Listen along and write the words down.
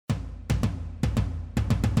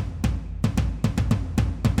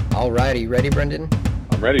All right, are you ready, Brendan?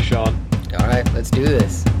 I'm ready, Sean. All right, let's do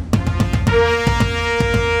this.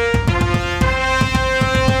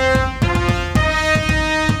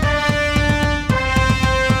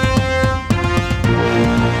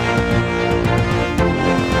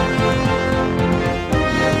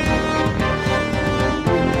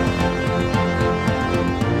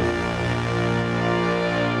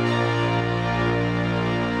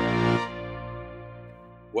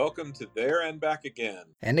 Welcome to There and Back Again.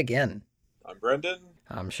 And again. I'm Brendan.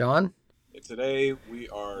 I'm Sean. And today we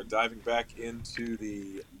are diving back into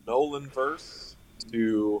the Nolan-verse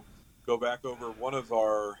to go back over one of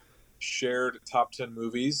our shared top 10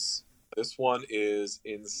 movies. This one is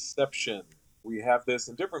Inception. We have this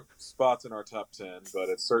in different spots in our top 10, but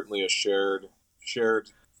it's certainly a shared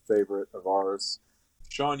favorite of ours.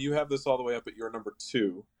 Sean, you have this all the way up at your number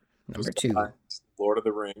 2. Number 2. Lord of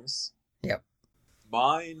the Rings. Yep.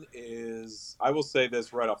 Mine is, I will say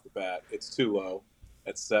this right off the bat, it's too low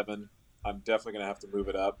at 7. I'm definitely going to have to move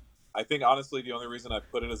it up. I think, honestly, the only reason I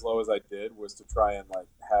put it as low as I did was to try and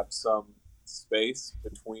have some space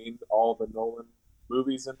between all the Nolan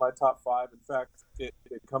movies in my top 5. In fact, it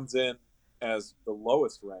comes in as the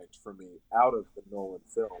lowest ranked for me out of the Nolan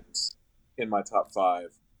films in my top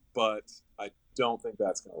 5, but I don't think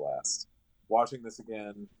that's going to last. Watching this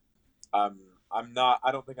again, I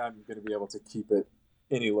don't think I'm going to be able to keep it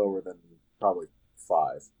any lower than probably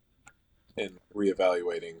 5 in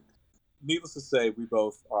reevaluating. Needless to say, we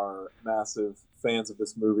both are massive fans of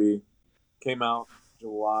this movie. Came out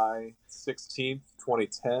July 16th,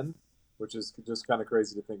 2010, which is just kind of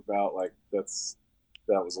crazy to think about. That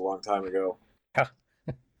was a long time ago.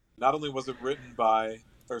 Not only was it directed by,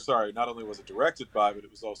 but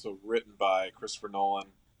it was also written by Christopher Nolan.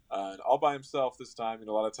 And all by himself this time.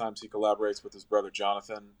 A lot of times he collaborates with his brother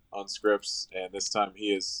Jonathan on scripts, and this time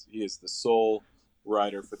he is the sole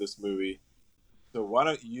writer for this movie. So why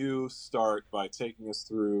don't you start by taking us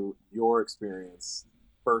through your experience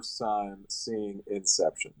first time seeing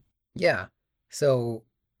Inception? Yeah. So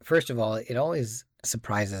first of all, it always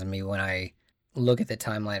surprises me when I look at the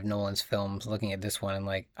timeline of Nolan's films, looking at this one,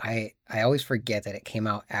 and I always forget that it came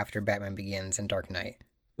out after Batman Begins and Dark Knight.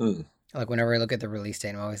 Whenever I look at the release date,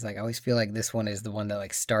 I'm always I always feel like this one is the one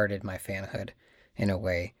that started my fanhood in a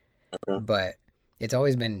way. Okay. But it's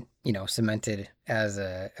always been, cemented as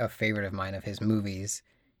a favorite of mine of his movies.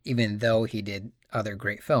 Even though he did other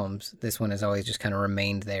great films, this one has always just kind of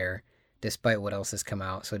remained there despite what else has come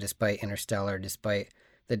out. So despite Interstellar, despite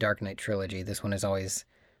the Dark Knight trilogy, this one has always,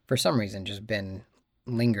 for some reason, just been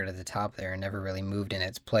lingered at the top there and never really moved in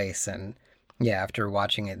its place. And yeah, after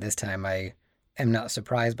watching it this time, I am not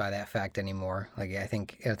surprised by that fact anymore. I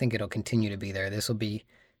think it'll continue to be there. This will be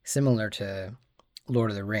similar to Lord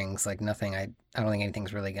of the Rings. I don't think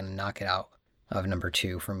anything's really going to knock it out of number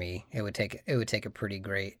 2 for me. It would take a pretty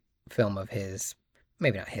great film of his,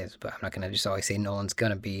 maybe not his, but I'm not going to just always say Nolan's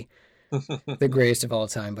going to be the greatest of all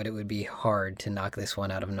time, but it would be hard to knock this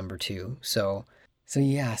one out of number 2. So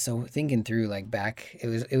thinking through back,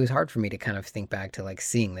 it was hard for me to kind of think back to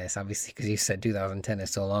seeing this, obviously, because you said 2010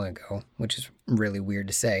 is so long ago, which is really weird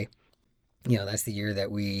to say. That's the year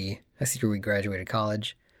we graduated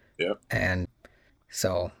college. Yep. And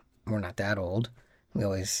so we're not that old. We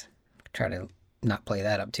always try to not play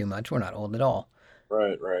that up too much. We're not old at all.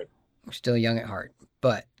 Right. We're still young at heart.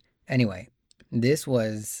 But anyway, this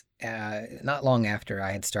was not long after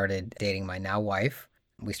I had started dating my now wife.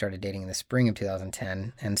 We started dating in the spring of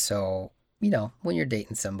 2010. And so, when you're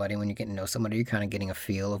dating somebody, when you're getting to know somebody, you're kind of getting a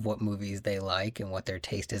feel of what movies they like and what their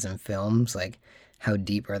taste is in films. How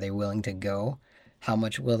deep are they willing to go? How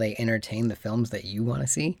much will they entertain the films that you want to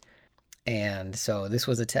see? And so this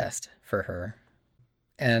was a test for her.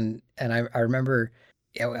 And I remember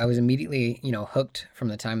I was immediately, hooked from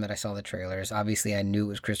the time that I saw the trailers. Obviously, I knew it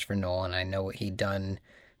was Christopher Nolan. I know what he'd done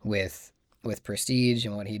with Prestige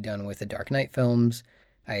and what he'd done with the Dark Knight films.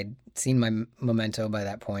 I'd seen my Memento by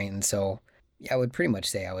that point, and so I would pretty much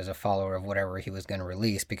say I was a follower of whatever he was going to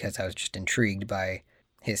release because I was just intrigued by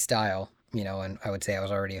his style, and I would say I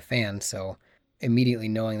was already a fan. So immediately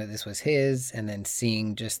knowing that this was his, and then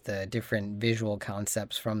seeing just the different visual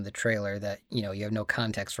concepts from the trailer that, you have no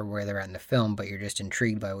context for where they're at in the film, but you're just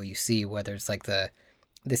intrigued by what you see, whether it's the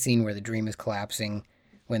scene where the dream is collapsing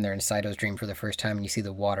when they're in Saito's dream for the first time and you see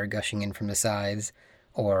the water gushing in from the sides,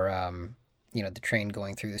 or the train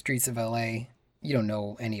going through the streets of LA. You don't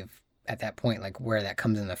know any of, at that point, where that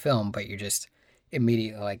comes in the film, but you're just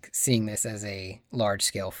immediately seeing this as a large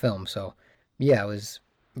scale film. So yeah, I was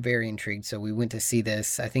very intrigued. So we went to see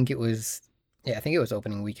this. I think it was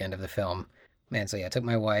opening weekend of the film. Man, so yeah, I took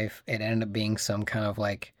my wife. It ended up being some kind of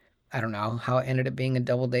I don't know how it ended up being a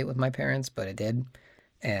double date with my parents, but it did.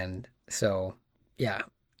 And so, yeah,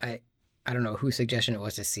 I I don't know whose suggestion it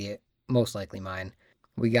was to see it. Most likely mine.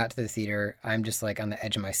 We got to the theater. I'm just like on the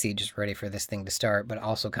edge of my seat, just ready for this thing to start, but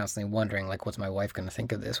also constantly wondering, like, what's my wife gonna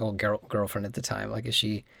think of this? Whole girlfriend at the time, like, is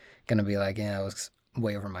she gonna be like, yeah, it was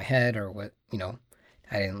way over my head, or what?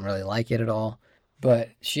 I didn't really like it at all. But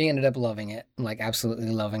she ended up loving it, like absolutely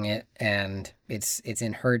loving it, and it's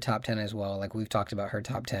in her top 10 as well. Like we've talked about her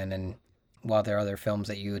top 10, and while there are other films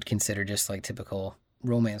that you would consider just like typical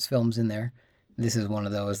romance films in there, this is one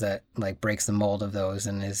of those that like breaks the mold of those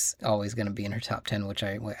and is always going to be in her top 10, which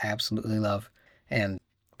I absolutely love. And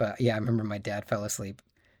but yeah, I remember my dad fell asleep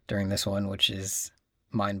during this one, which is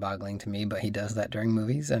mind-boggling to me, but he does that during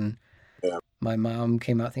movies. And Yeah. my mom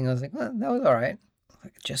came out thinking, I was like, well, that was all right.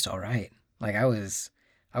 Like, just all right. Like I was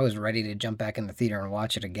ready to jump back in the theater and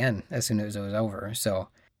watch it again as soon as it was over. So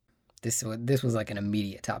this was like an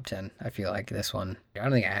immediate top 10. I feel like this one. I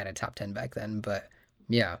don't think I had a top 10 back then, but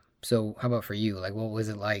yeah. So how about for you? Like, what was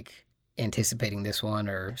it like anticipating this one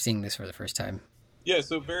or seeing this for the first time? Yeah,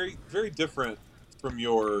 so very very different from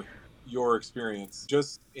your experience,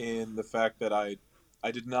 just in the fact that I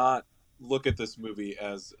did not look at this movie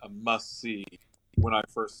as a must see when I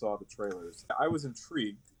first saw the trailers. I was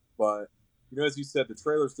intrigued, but as you said, the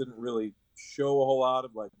trailers didn't really show a whole lot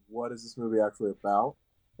of like what is this movie actually about.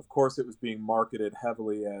 Of course, it was being marketed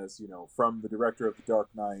heavily as from the director of The Dark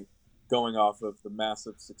Knight, going off of the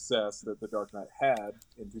massive success that The Dark Knight had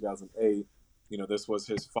in 2008. This was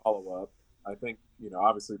his follow up. I think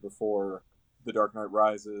obviously before The Dark Knight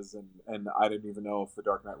Rises, and I didn't even know if The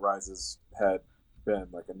Dark Knight Rises had been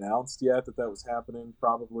like announced yet that was happening,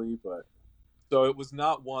 probably. But so it was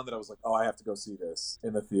not one that I was like, oh, I have to go see this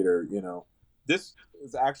in the theater. This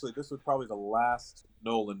was probably the last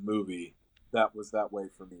Nolan movie that was that way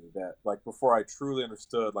for me. That like before I truly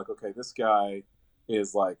understood, like, okay, this guy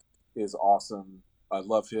is like is awesome. I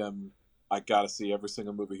love him. I got to see every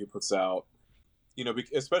single movie he puts out.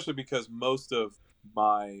 Especially because most of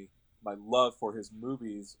my my love for his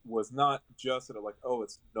movies was not just that like, oh,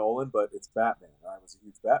 it's Nolan, but it's Batman. I was a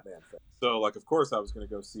huge Batman fan. So like of course I was going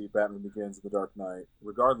to go see Batman Begins and The Dark Knight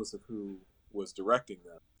regardless of who was directing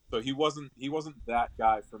them. So he wasn't that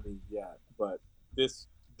guy for me yet, but this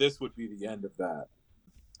would be the end of that.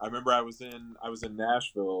 I remember I was in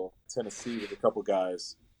Nashville, Tennessee with a couple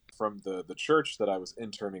guys from the church that I was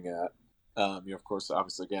interning at. Of course,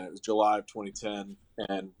 obviously, again, it was July of 2010,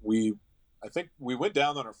 and I think we went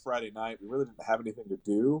down on a Friday night. We really didn't have anything to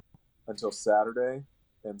do until Saturday,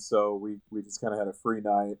 and so we just kind of had a free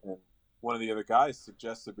night. And one of the other guys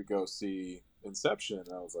suggested we go see Inception,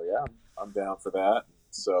 and I was like, yeah, I'm down for that.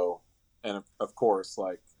 So, and of course,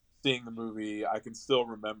 like seeing the movie, I can still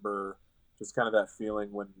remember just kind of that feeling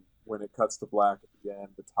when it cuts to black at the end,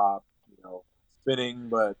 the top, spinning,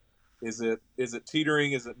 but is it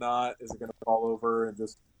teetering? Is it not? Is it going to fall over? And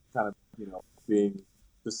just kind of being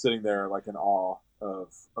just sitting there like in awe of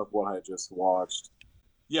what I had just watched.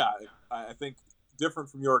 Yeah, I think different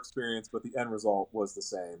from your experience, but the end result was the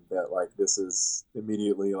same. That like this is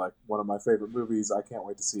immediately like one of my favorite movies. I can't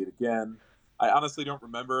wait to see it again. I honestly don't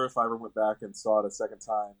remember if I ever went back and saw it a second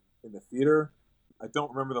time in the theater. I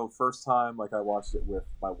don't remember the first time like I watched it with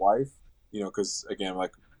my wife. Because again,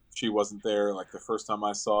 like she wasn't there like the first time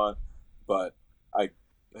I saw it, but I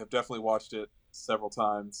have definitely watched it several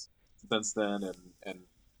times since then, and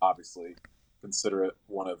obviously consider it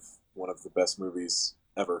one of the best movies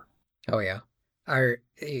ever. Oh yeah.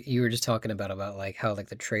 You were just talking about like how like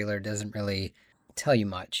the trailer doesn't really tell you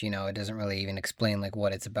much, it doesn't really even explain like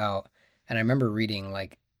what it's about. And I remember reading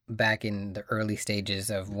like back in the early stages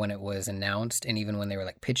of when it was announced and even when they were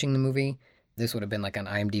like pitching the movie, this would have been like on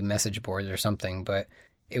IMDb message boards or something, but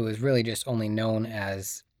it was really just only known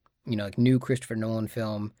as, like new Christopher Nolan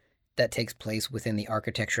film that takes place within the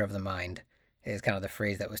architecture of the mind is kind of the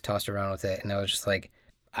phrase that was tossed around with it. And I was just like,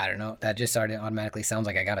 I don't know. That just started automatically sounds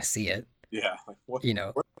like I gotta see it. Yeah, like what You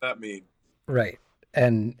know, what does that mean? right?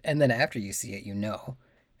 And then after you see it,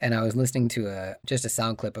 And I was listening to a just a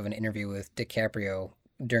sound clip of an interview with DiCaprio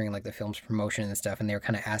during like the film's promotion and stuff, and they were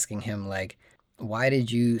kind of asking him like, "Why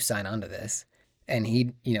did you sign on to this?" And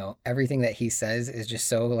he, everything that he says is just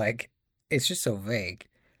so like, it's just so vague.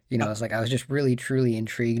 It's like I was just really truly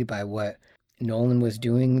intrigued by what Nolan was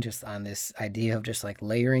doing just on this idea of just like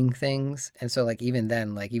layering things. And so like even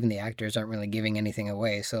then, like even the actors aren't really giving anything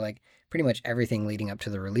away. So like pretty much everything leading up to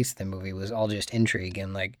the release of the movie was all just intrigue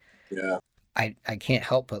and like Yeah, I can't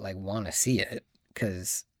help but like want to see it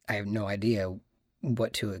because I have no idea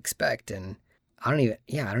what to expect and I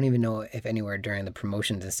don't even know if anywhere during the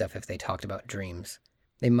promotions and stuff if they talked about dreams.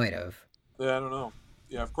 They might have. yeah, I don't know.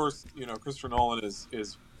 Yeah, of course, Christopher Nolan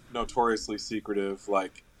is notoriously secretive.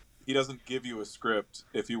 Like, he doesn't give you a script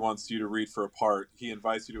if he wants you to read for a part. He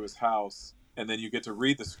invites you to his house, and then you get to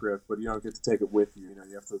read the script, but you don't get to take it with you.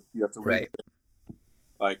 You have to leave Right. it.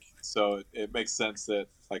 Like, so it makes sense that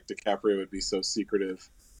like DiCaprio would be so secretive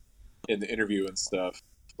in the interview and stuff.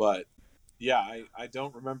 But yeah, I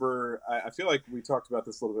don't remember. I feel like we talked about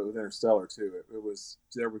this a little bit with Interstellar too. It was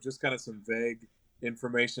there were just kind of some vague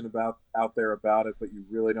information about out there about it, but you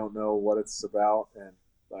really don't know what it's about,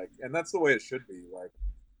 and that's the way it should be. Like,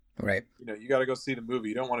 Right. you got to go see the movie.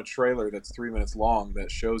 You don't want a trailer that's 3 minutes long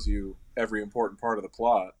that shows you every important part of the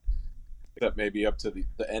plot, except maybe up to the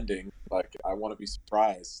ending. Like, I want to be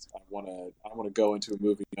surprised. I want to go into a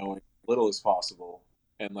movie knowing little as possible,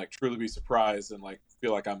 and like truly be surprised, and like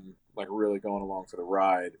feel like I'm like really going along for the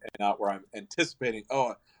ride, and not where I'm anticipating,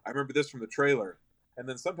 oh, I remember this from the trailer. And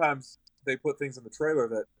then sometimes they put things in the trailer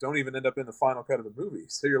that don't even end up in the final cut of the movie,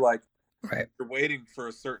 so you're like, Right. you're waiting for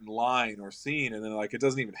a certain line or scene, and then like it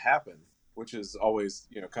doesn't even happen, which is always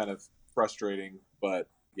kind of frustrating. But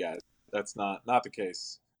yeah, that's not the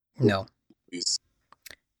case with No. movies.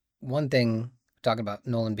 One thing, talking about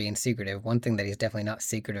Nolan being secretive, one thing that he's definitely not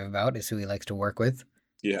secretive about is who he likes to work with.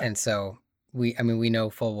 Yeah. And so we know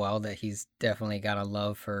full well that he's definitely got a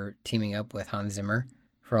love for teaming up with Hans Zimmer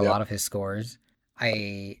for a Yep. lot of his scores.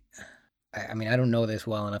 I I mean, I don't know this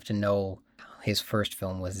well enough to know his first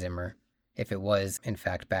film was Zimmer, if it was in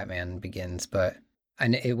fact Batman Begins, but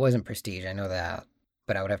it wasn't Prestige. I know that,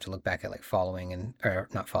 but I would have to look back at like Following and or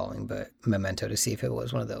not Following, but Memento to see if it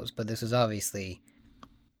was one of those. But this was obviously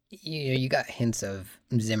you got hints of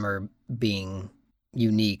Zimmer being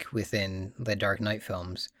unique within the Dark Knight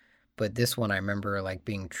films, but this one I remember like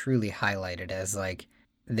being truly highlighted as like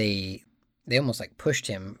they they almost like pushed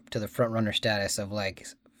him to the front runner status of like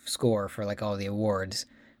score for like all the awards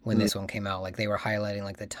when Mm, this one came out. Like they were highlighting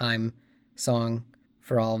like the Time song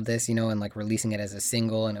for all of this, and like releasing it as a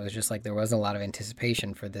single, and it was just like there was a lot of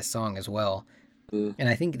anticipation for this song as well. mm, And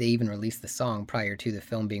I think they even released the song prior to the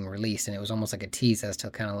film being released, and it was almost like a tease as to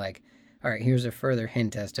kind of like, all right, here's a further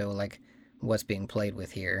hint as to like what's being played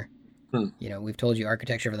with here. mm. We've told you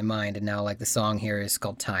architecture of the mind, and now like the song here is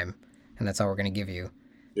called Time, and that's all we're gonna give you.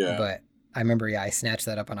 Yeah. But I remember, yeah, I snatched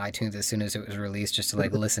that up on iTunes as soon as it was released just to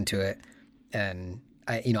like listen to it, and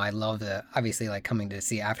I love the obviously like coming to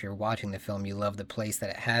see after watching the film, you love the place that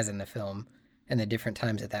it has in the film, and the different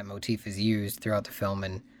times that that motif is used throughout the film,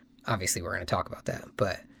 and obviously we're gonna talk about that,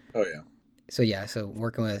 but Oh yeah. so yeah, so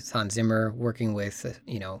working with Hans Zimmer, working with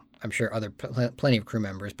I'm sure other plenty of crew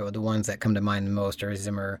members, but the ones that come to mind the most are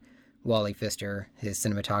Zimmer, Wally Pfister, his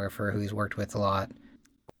cinematographer, who he's worked with a lot.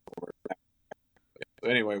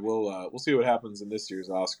 Anyway, we'll see what happens in this year's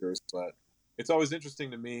Oscars, but it's always interesting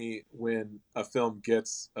to me when a film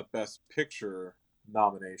gets a Best Picture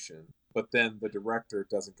nomination, but then the director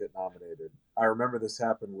doesn't get nominated. I remember this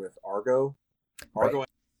happened with Argo. Right, Argo ended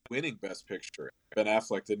up winning Best Picture. Ben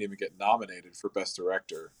Affleck didn't even get nominated for Best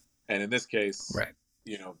Director, and in this case, right,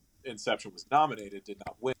 Inception was nominated, did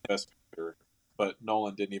not win Best Picture, but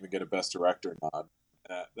Nolan didn't even get a Best Director nod.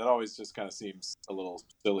 That always just kind of seems a little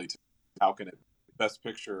silly to me. How can it Best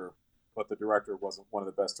Picture, but the director wasn't one of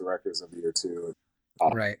the best directors of the year too?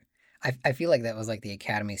 right. I feel like that was like the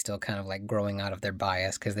Academy still kind of like growing out of their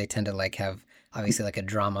bias because they tend to like have obviously like a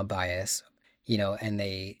drama bias, and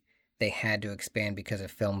they had to expand because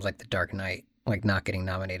of films like The Dark Knight like not getting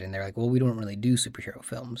nominated, and they're like, well, we don't really do superhero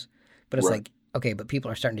films, but it's Right. like okay, but people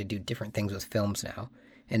are starting to do different things with films now,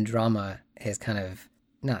 and drama has kind of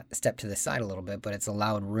not stepped to the side a little bit, but it's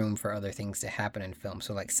allowed room for other things to happen in film.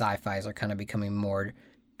 So like sci-fi's are kind of becoming more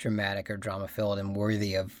dramatic or drama filled and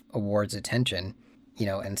worthy of awards attention,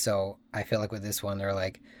 and so I feel like with this one they're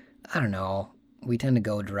like, I don't know, we tend to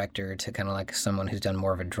go director to kind of like someone who's done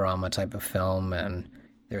more of a drama type of film, and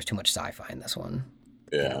there's too much sci-fi in this one,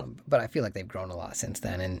 Yeah. but I feel like they've grown a lot since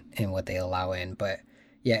then in what they allow in. But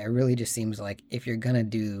yeah, it really just seems like if you're gonna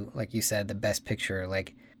do, like you said, the best picture,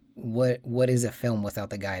 like what is a film without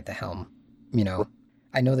the guy at the helm? You know,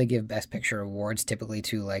 I know they give best picture awards typically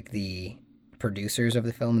to like the producers of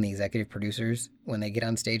the film and the executive producers when they get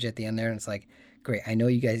on stage at the end there, and it's like, great, I know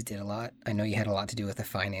you guys did a lot. I know you had a lot to do with the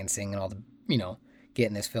financing and all the,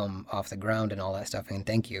 getting this film off the ground and all that stuff, and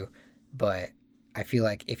thank you. But I feel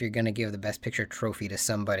like if you're gonna give the best picture trophy to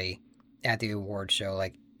somebody at the award show,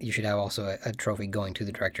 like you should have also a trophy going to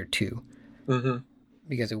the director too, Hmm.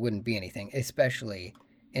 because it wouldn't be anything, especially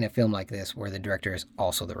in a film like this where the director is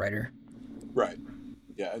also the writer. Right.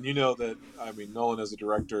 Yeah, and you know that I mean Nolan as a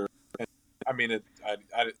director, and I mean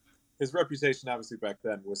his reputation obviously back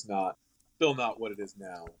then was not still not what it is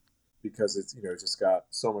now. because it's just got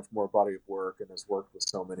so much more body of work and has worked with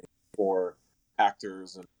so many more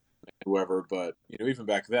actors and whoever. But even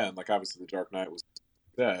back then, like obviously The Dark Knight was a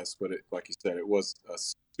success, but like you said, it was a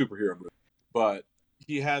superhero movie. But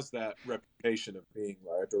he has that reputation of being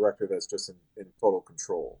a director that's just in total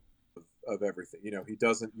control of everything. He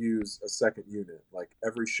doesn't use a second unit. Like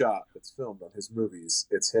every shot that's filmed on his movies,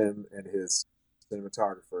 it's him and his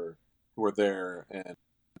cinematographer who are there, and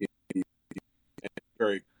he's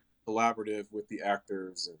very collaborative with the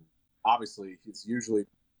actors. And obviously, he's usually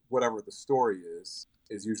whatever the story is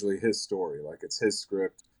usually his story. Like it's his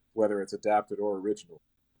script, whether it's adapted or original.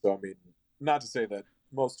 So I mean, not to say that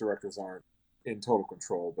most directors aren't in total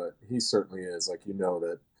control, but he certainly is. Like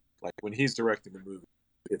that, like when he's directing the movie,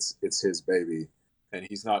 it's his baby, and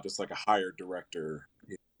he's not just like a hired director.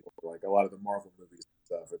 Like a lot of the Marvel movies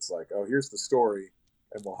and stuff, it's like, oh, here's the story,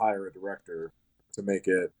 and we'll hire a director to make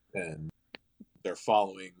it, and they're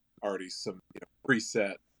following already some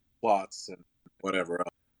preset plots and whatever else.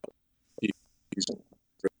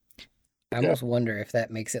 I almost wonder if that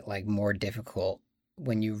makes it like more difficult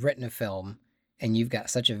when you've written a film and you've got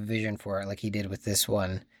such a vision for it, like he did with this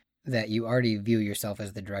one, that you already view yourself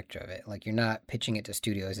as the director of it. Like you're not pitching it to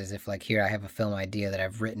studios as if like, here I have a film idea that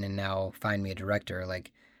I've written and now find me a director.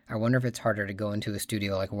 Like I wonder if it's harder to go into a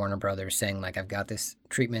studio like Warner Brothers saying like, I've got this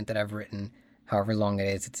treatment that I've written, however long it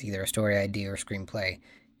is, it's either a story idea or screenplay,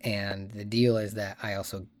 and the deal is that I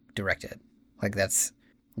also direct it. Like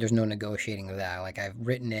there's no negotiating of that. Like I've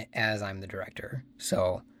written it as I'm the director,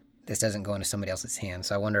 so this doesn't go into somebody else's hands.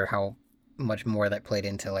 So I wonder how much more that played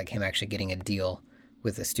into like him actually getting a deal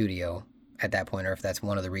with the studio at that point, or if that's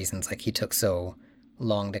one of the reasons like he took so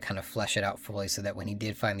long to kind of flesh it out fully, so that when he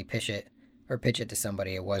did finally pitch it to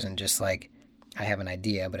somebody, it wasn't just like, I have an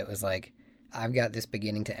idea, but it was like, I've got this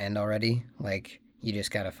beginning to end already. Like you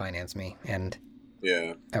just gotta finance me, and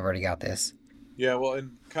yeah, I've already got this. Yeah, well,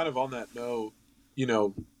 and kind of on that note,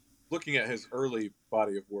 looking at his early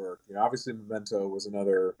body of work, obviously Memento was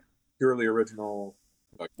another purely original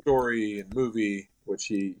story and movie, which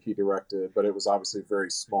he directed, but it was obviously a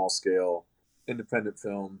very small scale independent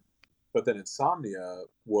film. But then Insomnia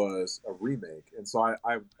was a remake, and so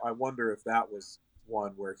I wonder if that was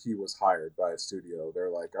one where he was hired by a studio. They're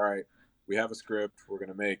like, all right, we have a script, we're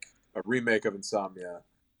going to make a remake of Insomnia,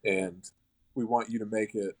 and we want you to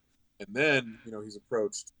make it. And then he's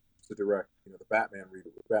approached to direct the Batman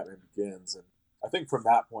reboot, Batman Begins, and I think from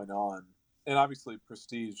that point on, and obviously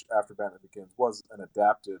Prestige after Batman Begins was an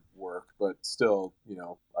adapted work, but still,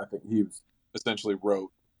 I think he essentially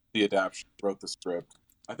wrote the adaptation, wrote the script.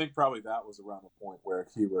 I think probably that was around the point where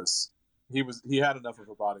he had enough of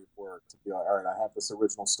a body of work to be like, all right, I have this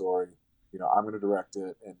original story, I'm going to direct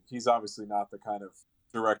it. And he's obviously not the kind of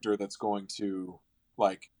director that's going to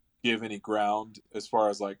like give any ground as far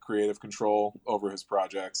as like creative control over his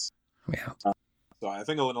projects. Yeah. So I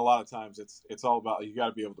think in a lot of times it's all about, you got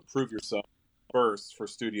to be able to prove yourself first for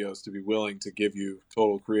studios to be willing to give you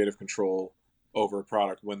total creative control over a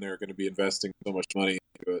product when they're going to be investing so much money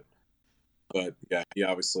into it. But yeah, he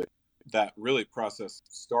obviously, that really process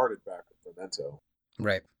started back with Memento.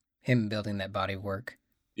 Right. Him building that body of work.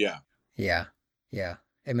 Yeah. Yeah. Yeah.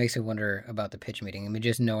 It makes me wonder about the pitch meeting. I mean,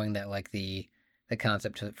 just knowing that like the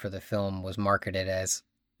concept for the film was marketed as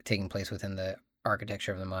taking place within the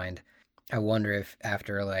architecture of the mind. I wonder if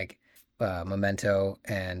after like Memento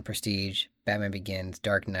and Prestige, Batman Begins,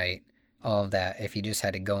 Dark Knight, all of that, if you just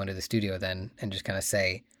had to go into the studio then and just kind of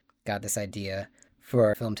say, got this idea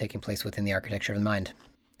for a film taking place within the architecture of the mind.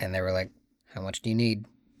 And they were like, how much do you need?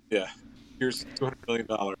 Yeah. Here's $200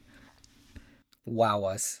 million. Wow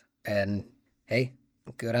us. And hey,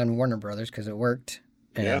 good on Warner Brothers because it worked.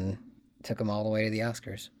 And took them all the way to the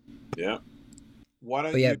Oscars. Yeah. Why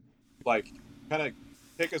don't you like kind of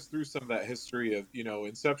take us through some of that history of,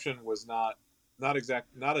 Inception was not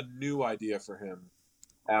a new idea for him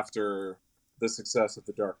after the success of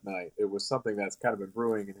The Dark Knight. It was something that's kind of been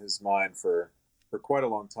brewing in his mind for quite a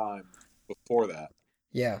long time before that.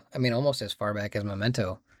 Yeah, I mean, almost as far back as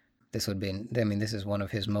Memento. This is one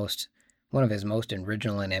of his most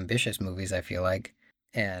original and ambitious movies, I feel like.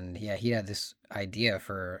 And yeah, he had this idea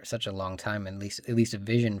for such a long time, at least a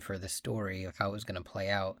vision for the story of how it was going to play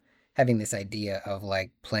out. Having this idea of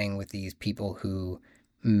like playing with these people who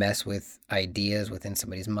mess with ideas within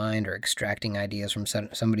somebody's mind, or extracting ideas from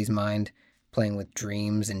somebody's mind, playing with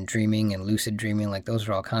dreams and dreaming and lucid dreaming, like those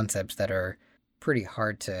are all concepts that are pretty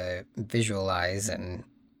hard to visualize and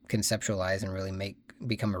conceptualize and really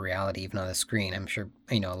become a reality even on the screen. I'm sure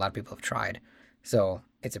a lot of people have tried. So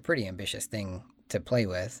it's a pretty ambitious thing to play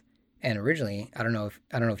with. And originally, I don't know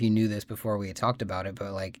if you knew this before we had talked about it,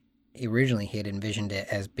 but like originally he had envisioned it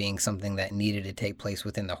as being something that needed to take place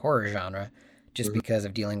within the horror genre, just Mhm. because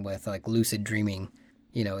of dealing with like lucid dreaming,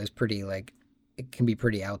 is pretty like it can be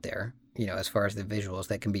pretty out there, as far as the visuals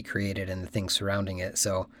that can be created and the things surrounding it.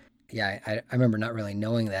 So yeah, I remember not really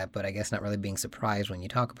knowing that, but I guess not really being surprised when you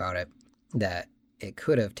talk about it that it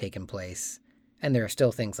could have taken place. And there are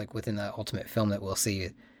still things like within the ultimate film that we'll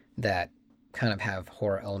see that kind of have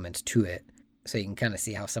horror elements to it. So you can kind of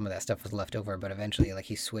see how some of that stuff was left over, but eventually, like,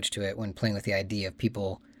 he switched to it when playing with the idea of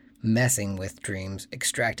people messing with dreams,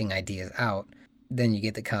 extracting ideas out. Then you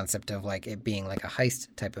get the concept of like it being like a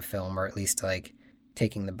heist type of film, or at least like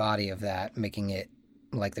taking the body of that, making it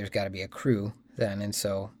like there's got to be a crew then. And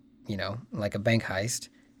so, like a bank heist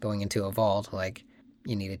going into a vault, like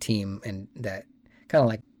you need a team, and that kind of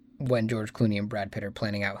like when George Clooney and Brad Pitt are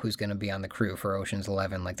planning out who's going to be on the crew for Ocean's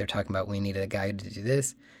 11. Like they're talking about we need a guy to do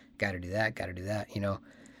this, guy to do that, got to do that.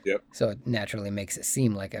 Yep. So it naturally makes it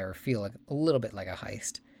seem like or feel like a little bit like a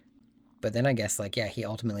heist. But then I guess, like, yeah, he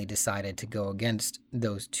ultimately decided to go against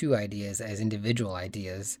those two ideas as individual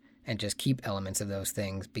ideas and just keep elements of those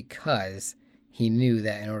things because he knew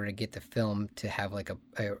that in order to get the film to have like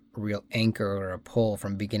a real anchor or a pull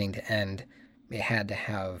from beginning to end, it had to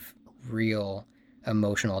have real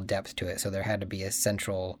emotional depth to it. So there had to be a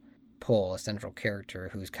central pull, a central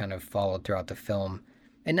character who's kind of followed throughout the film.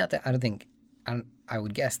 And not that I don't think, I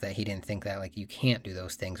would guess that he didn't think that like you can't do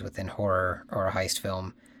those things within horror or a heist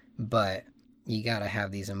film, but you got to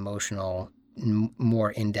have these emotional,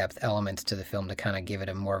 more in-depth elements to the film to kind of give it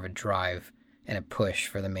a more of a drive and a push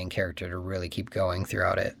for the main character to really keep going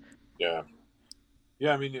throughout it. Yeah.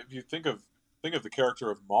 Yeah, I mean, if you think of the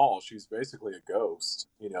character of Maul, she's basically a ghost.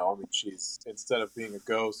 I mean, she's instead of being a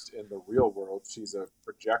ghost in the real world, she's a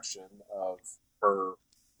projection of her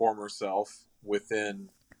former self within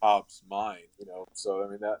Hobbs' mind. So I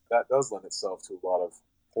mean that does lend itself to a lot of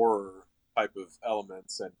horror type of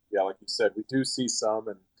elements. And yeah, like you said, we do see some,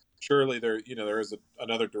 and surely there is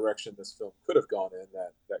another direction this film could have gone in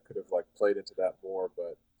that could have like played into that more.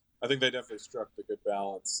 But I think they definitely struck the good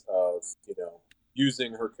balance of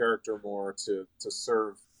using her character more to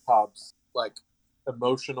serve Hobbs' like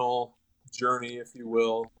emotional journey, if you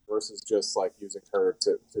will, versus just like using her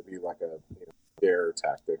to be like a dare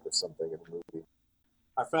tactic or something in the movie.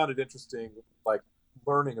 I found it interesting, like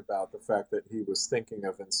learning about the fact that he was thinking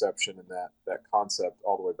of Inception and that concept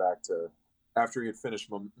all the way back to after he had finished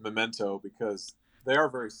Memento, because they are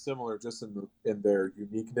very similar just in their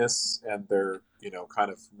uniqueness and their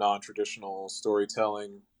kind of non-traditional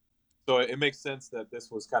storytelling. So it makes sense that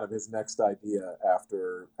this was kind of his next idea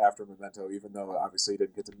after Memento, even though obviously he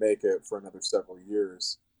didn't get to make it for another several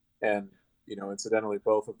years. And incidentally,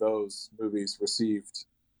 both of those movies received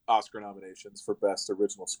Oscar nominations for Best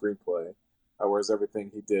Original Screenplay, whereas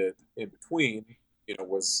everything he did in between,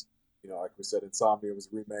 was like we said, Insomnia was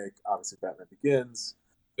a remake. Obviously, Batman Begins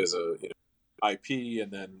is a IP,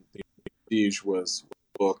 and then the Prestige was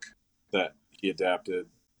a book that he adapted.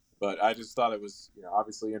 But I just thought it was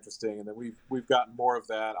obviously interesting, and then we've gotten more of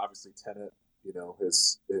that. Obviously, Tenet,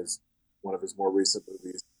 his one of his more recent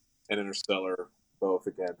movies, and Interstellar, both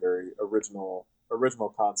again very original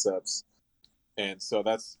concepts. And so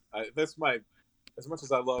that's my, as much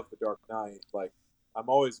as I love The Dark Knight, like I'm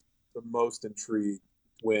always the most intrigued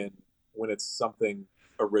when it's something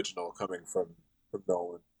original coming from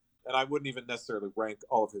Nolan. And I wouldn't even necessarily rank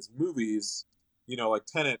all of his movies. Like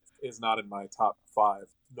Tenet is not in my top 5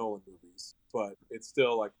 Nolan movies, but it's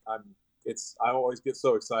still like I always get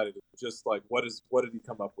so excited. Just like what did he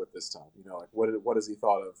come up with this time? Like what has he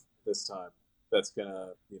thought of this time? That's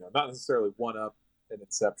gonna not necessarily one up an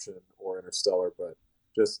Inception or Interstellar, but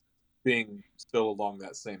just being still along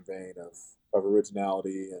that same vein of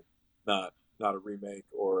originality and not a remake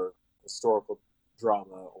or historical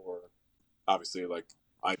drama or obviously like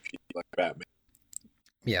IP like Batman.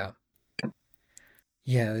 Yeah.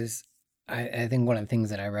 Yeah, it was. I think one of the things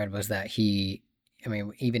that I read was that I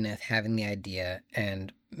mean, even if having the idea,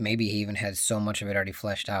 and maybe he even had so much of it already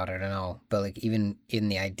fleshed out, I don't know, but like even in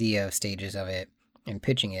the idea stages of it and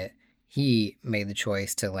pitching it, he made the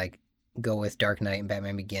choice to like go with Dark Knight and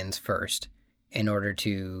Batman Begins first in order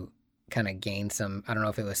to kind of gain some, I don't know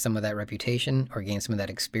if it was some of that reputation or gain some of that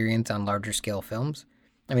experience on larger scale films.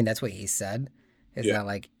 I mean, that's what he said. Is Yeah, that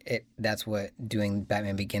like it? That's what doing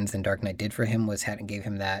Batman Begins and Dark Knight did for him, was had gave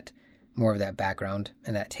him that more of that background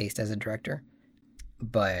and that taste as a director.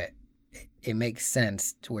 But it makes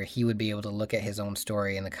sense to where he would be able to look at his own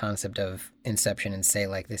story and the concept of Inception and say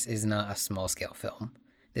like, this is not a small scale film.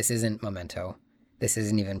 This isn't Memento. This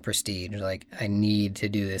isn't even Prestige. Like, I need to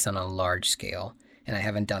do this on a large scale, and I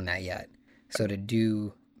haven't done that yet. So to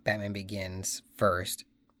do Batman Begins first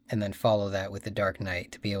and then follow that with The Dark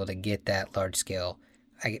Knight to be able to get that large scale,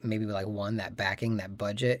 maybe like one, that backing, that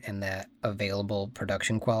budget, and that available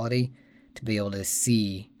production quality to be able to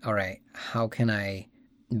see, all right, how can I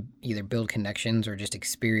either build connections or just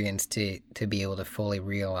experience to be able to fully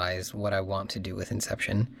realize what I want to do with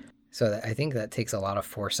Inception. So I think that takes a lot of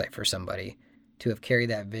foresight for somebody to have carried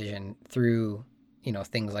that vision through,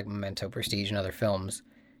 things like Memento, Prestige, and other films,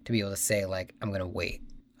 to be able to say, like, I'm going to wait.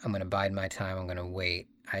 I'm going to bide my time. I'm going to wait.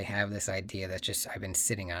 I have this idea that's just I've been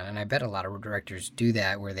sitting on. And I bet a lot of directors do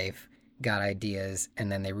that, where they've got ideas and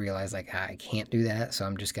then they realize, like, I can't do that. So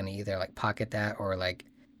I'm just going to either like pocket that or like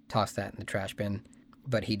toss that in the trash bin.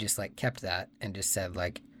 But he just like kept that and just said,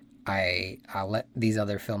 like, I'll let these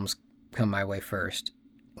other films come my way first,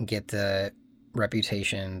 get the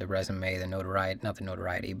reputation, the resume, the notoriety, not the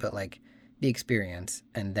notoriety, but like the experience,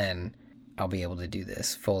 and then I'll be able to do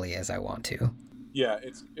this fully as I want to. Yeah,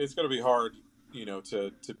 it's going to be hard,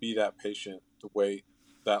 to be that patient, to wait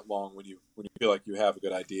that long when you feel like you have a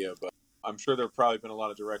good idea. But I'm sure there've probably been a lot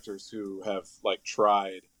of directors who have like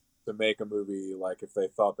tried to make a movie, like if they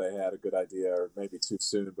thought they had a good idea, or maybe too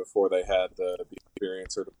soon before they had the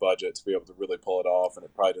experience or the budget to be able to really pull it off, and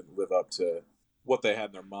it probably didn't live up to what they had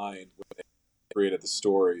in their mind when they created the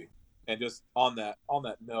story. And just on that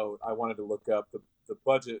note, I wanted to look up the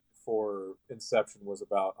budget for Inception was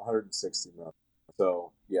about 160 million.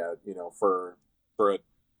 So yeah, for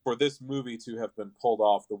this movie to have been pulled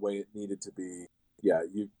off the way it needed to be, yeah,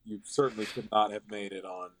 you certainly could not have made it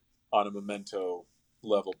on a Memento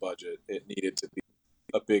level budget. It needed to be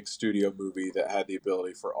a big studio movie that had the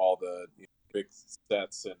ability for all the big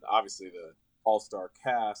sets and obviously the all-star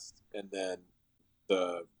cast, and then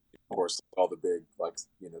of course all the big, like,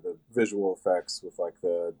 the visual effects with like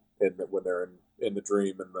when they're in the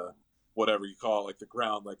dream, and the whatever you call it, like the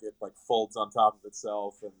ground, like it like folds on top of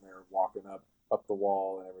itself and they're walking up the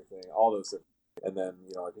wall and everything, all those things. And then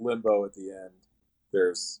like limbo at the end.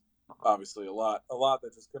 There's obviously a lot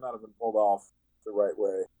that just could not have been pulled off the right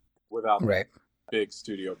way without Right. big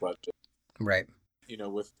studio budget. Right.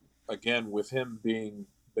 With him being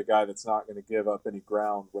the guy that's not going to give up any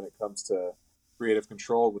ground when it comes to creative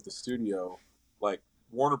control with the studio, like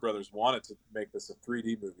Warner Brothers wanted to make this a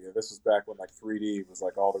 3D movie. And this was back when like 3D was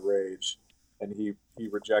like all the rage, and he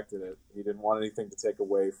rejected it. He didn't want anything to take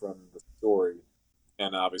away from the story,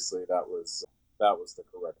 and obviously that was the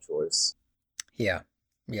correct choice. Yeah.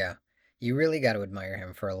 Yeah. You really got to admire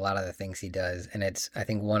him for a lot of the things he does, and I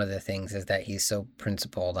think one of the things is that he's so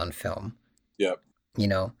principled on film. Yep.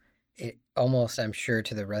 It almost, I'm sure,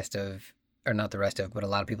 to the rest of, or not the rest of, but a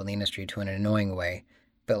lot of people in the industry, to an annoying way.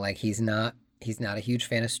 But like he's not a huge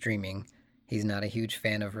fan of streaming. He's not a huge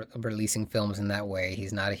fan of releasing films in that way.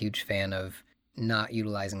 He's not a huge fan of not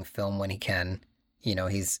utilizing film when he can. He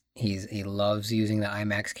loves using the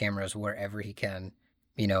IMAX cameras wherever he can,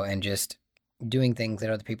 and just doing things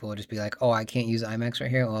that other people would just be like, oh, I can't use IMAX right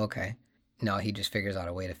here. Oh, okay. No, he just figures out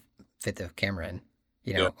a way to fit the camera in,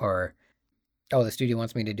 Yep. Or, oh, the studio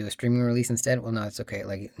wants me to do a streaming release instead. Well, no, it's okay.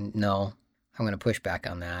 Like, no, I'm going to push back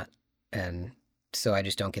on that. And so I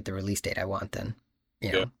just don't get the release date I want then,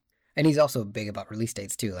 Yeah. And he's also big about release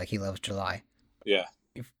dates too. Like he loves July. Yeah.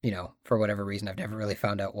 For whatever reason, I've never really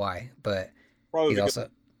found out why, but Probably he's also,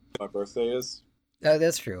 my birthday is. oh,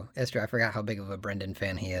 that's true. That's true. I forgot how big of a Brendan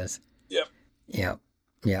fan he is. Yep. Yeah.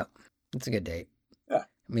 Yeah. It's a good date. Yeah. I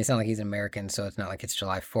mean, it's not like he's American, so it's not like it's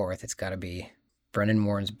July 4th. It's got to be Brendan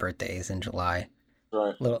Warren's birthday is in July.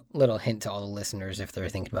 Right. Little hint to all the listeners if they're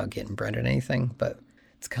thinking about getting Brendan anything, but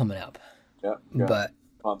it's coming up. Yeah. But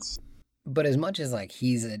months. But as much as like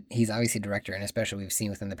he's obviously a director, and especially we've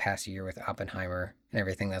seen within the past year with Oppenheimer and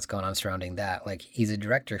everything that's gone on surrounding that, like he's a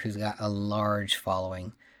director who's got a large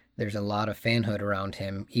following. There's a lot of fanhood around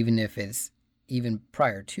him, even if it's even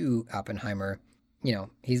prior to Oppenheimer,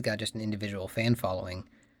 he's got just an individual fan following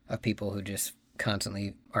of people who just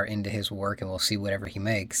constantly are into his work and will see whatever he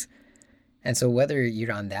makes. And so whether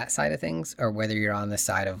you're on that side of things or whether you're on the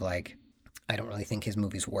side of like, I don't really think his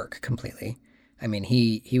movies work completely. I mean,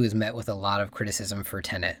 he was met with a lot of criticism for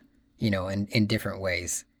Tenet, in different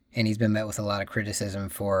ways. And he's been met with a lot of criticism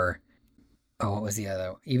for, what was the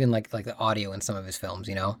other? Even like the audio in some of his films,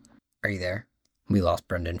 Are you there? We lost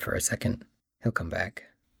Brendan for a second. He'll come back.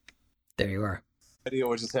 There you are. Idea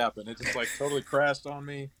what just happened. It just like totally crashed on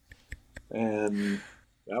me, and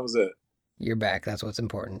that was it. You're back. That's what's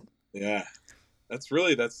important. Yeah. That's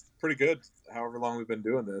pretty good. However long we've been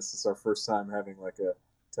doing this, it's our first time having like a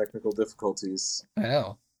technical difficulties. I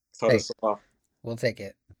know. Cut us off. We'll take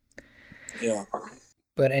it. Yeah.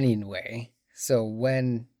 But anyway, so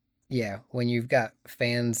when you've got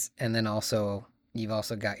fans and then also you've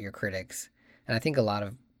also got your critics, and I think a lot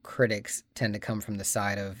of critics tend to come from the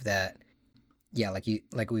side of that. Yeah,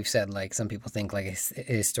 like we've said, like some people think like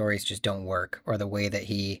his stories just don't work, or the way that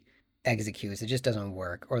he executes it just doesn't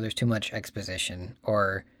work, or there's too much exposition,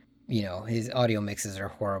 or his audio mixes are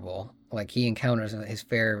horrible. Like he encounters his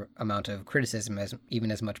fair amount of criticism as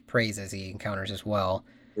even as much praise as he encounters as well.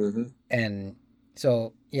 Mm-hmm. And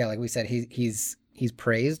so yeah, like we said, he's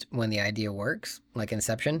praised when the idea works, like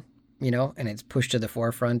Inception, and it's pushed to the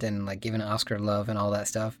forefront and like given Oscar love and all that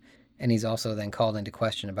stuff. And he's also then called into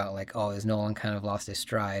question about like, oh, is Nolan kind of lost his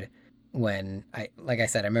stride? When like I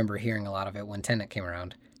said, I remember hearing a lot of it when Tenet came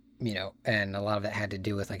around, and a lot of that had to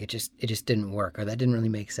do with like it just didn't work, or that didn't really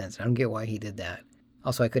make sense. I don't get why he did that.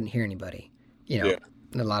 Also, I couldn't hear anybody, Yeah.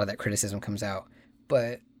 and a lot of that criticism comes out.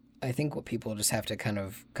 But I think what people just have to kind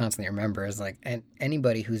of constantly remember is like, and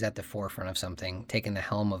anybody who's at the forefront of something, taking the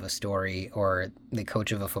helm of a story or the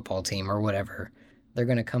coach of a football team or whatever, they're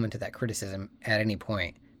going to come into that criticism at any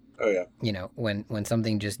point. Oh yeah. When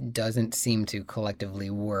something just doesn't seem to collectively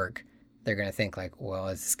work, they're going to think like, well,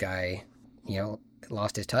 is this guy,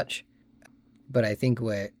 lost his touch? But I think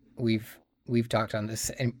what we've talked on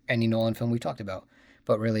this, any Nolan film we've talked about,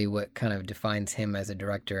 but really what kind of defines him as a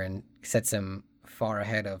director and sets him far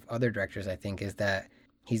ahead of other directors, I think, is that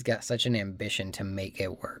he's got such an ambition to make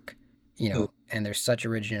it work, and there's such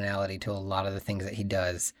originality to a lot of the things that he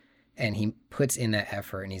does, and he puts in that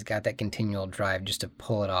effort, and he's got that continual drive just to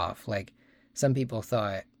pull it off. Like some people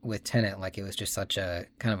thought with Tenet, like it was just such a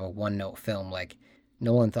kind of a one note film, like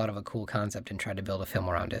Nolan thought of a cool concept and tried to build a film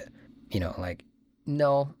around it, like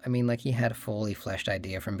no, I mean, like he had a fully fleshed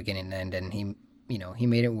idea from beginning to end, and he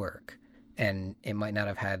made it work. And it might not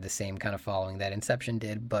have had the same kind of following that Inception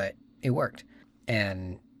did, but it worked.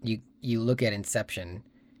 And you look at Inception,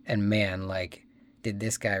 and man, like, did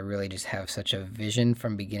this guy really just have such a vision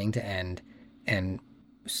from beginning to end, and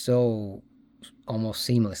so almost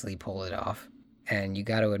seamlessly pull it off. And you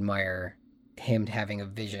got to admire him having a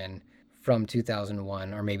vision from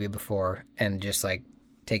 2001 or maybe before, and just like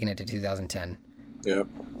taking it to 2010. Yeah.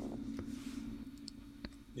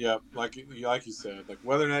 Yeah, like you said, like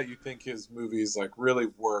whether or not you think his movies like really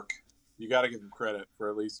work, you got to give him credit for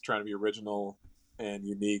at least trying to be original and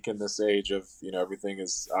unique in this age of everything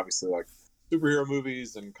is obviously like superhero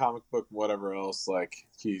movies and comic book and whatever else. Like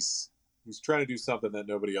he's trying to do something that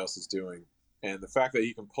nobody else is doing, and the fact that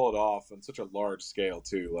he can pull it off on such a large scale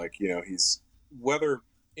too. Like he's whether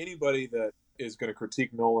anybody that is going to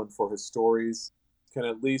critique Nolan for his stories can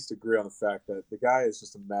at least agree on the fact that the guy is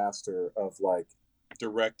just a master of like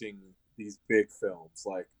directing these big films,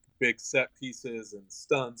 like big set pieces and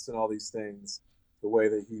stunts and all these things. The way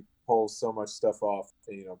that he pulls so much stuff off,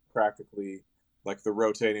 practically, like the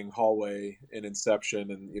rotating hallway in Inception,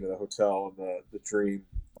 and the hotel and the dream,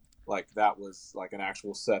 like that was like an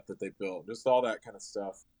actual set that they built. Just all that kind of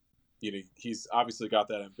stuff. He's obviously got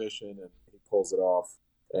that ambition, and he pulls it off,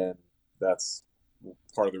 and that's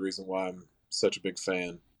part of the reason why I'm such a big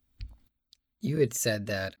fan. You had said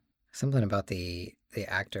that something about the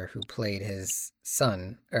actor who played his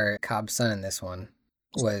son, or Cobb's son in this one,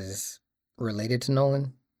 was related to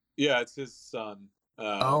Nolan. Yeah, it's his son.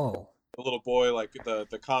 Oh, The little boy, like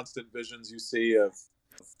the constant visions you see of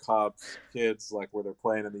Cobb's kids, like where they're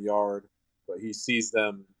playing in the yard, but he sees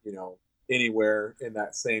them, anywhere in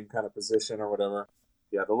that same kind of position or whatever.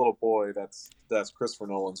 Yeah, the little boy, that's Christopher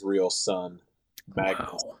Nolan's real son,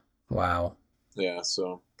 Magnus. wow. Yeah,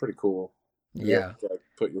 so pretty cool. Yeah. To, like,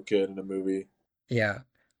 put your kid in a movie. Yeah.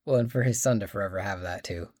 Well, and for his son to forever have that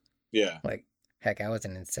too. Yeah. Like, heck, I was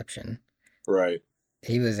in Inception. Right.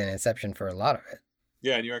 He was in Inception for a lot of it.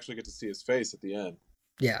 Yeah, and you actually get to see his face at the end.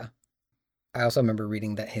 Yeah. I also remember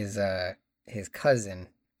reading that his cousin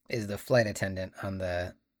is the flight attendant on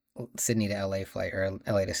the Sydney to LA flight, or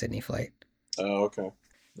LA to Sydney flight. Oh, okay.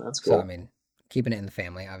 That's cool. So, I mean, keeping it in the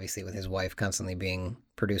family, obviously, with his wife constantly being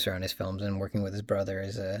producer on his films and working with his brother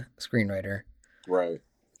as a screenwriter. Right.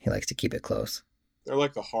 He likes to keep it close. They're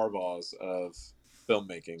like the Harbaughs of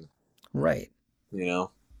filmmaking. Right.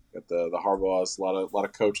 Got the Harbaughs, a lot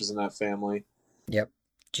of coaches in that family. Yep.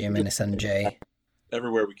 Jim and his son Jay.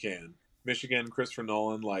 Everywhere we can. Michigan, Christopher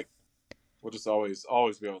Nolan, like we'll just always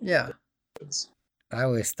be able to. Yeah. I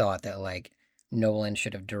always thought that like Nolan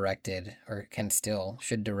should have directed, or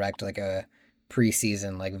should direct like a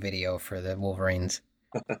preseason like video for the Wolverines.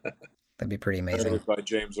 That'd be pretty amazing. By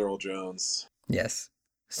James Earl Jones. Yes.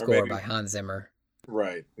 Score by Hans Zimmer.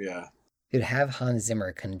 Right, yeah. You'd have Hans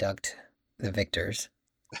Zimmer conduct the victors.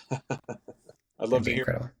 I'd love to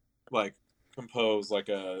hear like compose like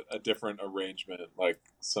a different arrangement, like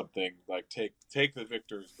something like take the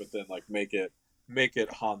victors, but then like make it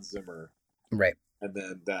Hans Zimmer. Right. And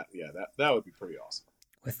then that would be pretty awesome.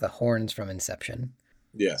 with the horns from Inception.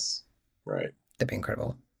 Yes. Right. That'd be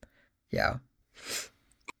incredible. Yeah.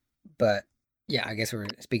 But yeah, I guess we're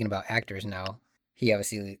speaking about actors now. He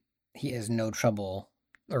obviously he has no trouble,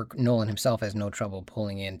 or Nolan himself has no trouble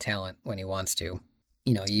pulling in talent when he wants to.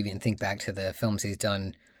 You know, you even think back to the films he's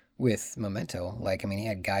done with Memento. Like, I mean, he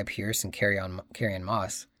had Guy Pearce and Carrie-Anne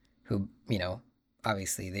Moss, who, you know,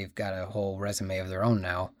 obviously they've got a whole resume of their own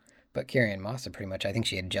now. But Carrie-Anne Moss, are pretty much, I think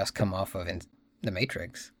she had just come off of The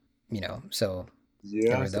Matrix. You know, so there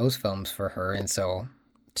Yeah. were those films for her, and so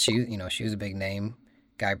she was a big name.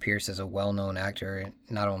 Guy Pearce is a well-known actor,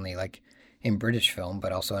 not only like in British film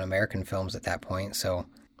but also in American films at that point. So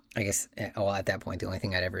I guess, well, at that point the only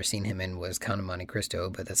thing I'd ever seen him in was Count of Monte Cristo,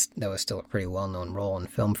 but that was still a pretty well-known role in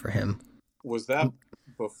film for him. Was that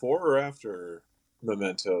before or after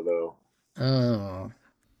Memento, though? Oh,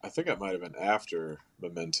 I think it might have been after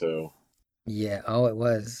Memento. yeah. Oh, it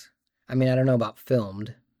was. I mean, I don't know about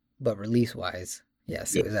filmed, but release-wise,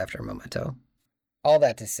 yes, Yeah. it was after Memento. All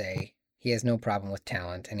that to say, he has no problem with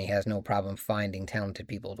talent, and he has no problem finding talented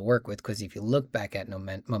people to work with. Because if you look back at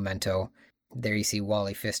Memento, there you see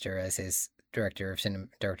Wally Pfister as his director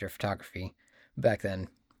of photography back then.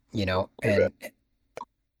 You know, Way back.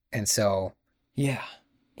 and so yeah,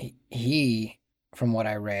 he from what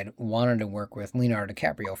I read wanted to work with Leonardo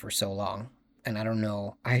DiCaprio for so long, and I don't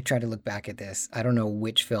know. I tried to look back at this. I don't know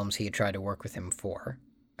which films he had tried to work with him for.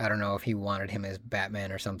 I don't know if he wanted him as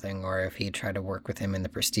Batman or something, or if he tried to work with him in The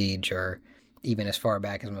Prestige, or even as far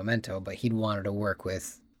back as Memento. But he'd wanted to work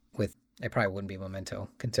with. It probably wouldn't be Memento,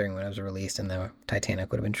 considering when it was released, and the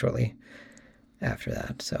Titanic would have been shortly after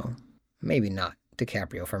that. So maybe not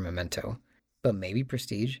DiCaprio for Memento, but maybe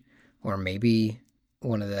Prestige, or maybe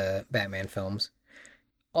one of the Batman films.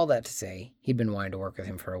 All that to say, he'd been wanting to work with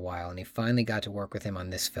him for a while, and he finally got to work with him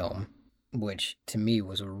on this film, which to me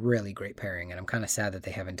was a really great pairing, and I'm kind of sad that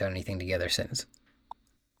they haven't done anything together since.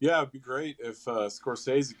 Yeah, it'd be great if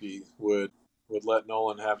Scorsese would let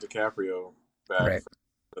Nolan have DiCaprio back Right. for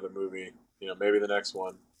another movie. Maybe the next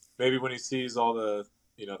one. Maybe when he sees all the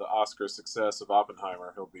Oscar success of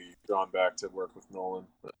Oppenheimer, he'll be drawn back to work with Nolan.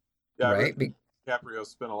 But yeah, I really Right? think DiCaprio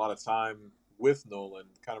spent a lot of time with Nolan,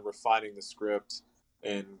 kind of refining the script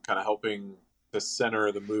and kind of helping to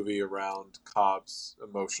center the movie around Cobb's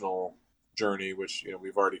emotional journey, which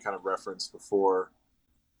we've already kind of referenced before.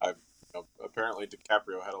 I've apparently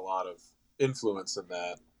DiCaprio had a lot of influence in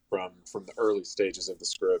that from the early stages of the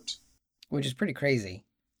script. Which is pretty crazy.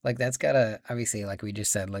 Like, that's gotta, obviously, like we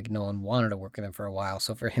just said, like Nolan wanted to work with him for a while.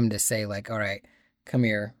 So for him to say, like, all right, come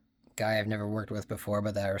here, guy I've never worked with before,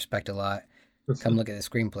 but that I respect a lot, come look at the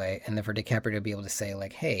screenplay. And then for DiCaprio to be able to say,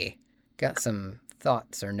 like, hey, got some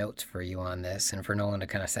thoughts or notes for you on this. And for Nolan to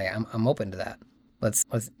kind of say, I'm open to that. Let's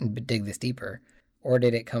dig this deeper. Or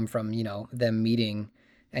did it come from, them meeting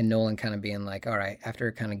and Nolan kind of being like, all right,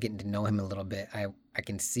 after kind of getting to know him a little bit, I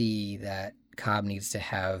can see that Cobb needs to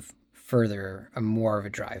have more of a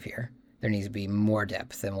drive here. There needs to be more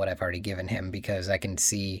depth than what I've already given him, because I can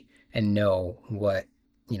see and know what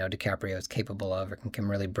DiCaprio is capable of or can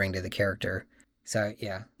really bring to the character. So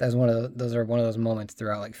yeah, those are one of those moments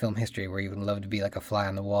throughout like film history where you would love to be like a fly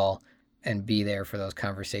on the wall and be there for those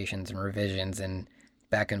conversations and revisions and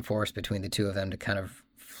back and forth between the two of them to kind of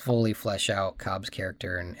fully flesh out Cobb's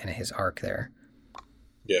character and his arc there.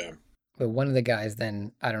 Yeah. But one of the guys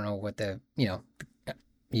then, I don't know what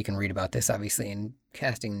you can read about this obviously in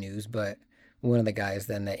casting news, but one of the guys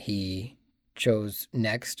then that he chose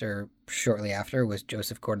next or shortly after was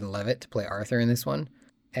Joseph Gordon-Levitt to play Arthur in this one.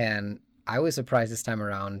 And I was surprised this time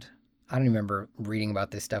around. I don't remember reading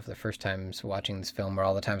about this stuff the first times watching this film or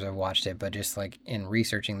all the times I've watched it, but just like in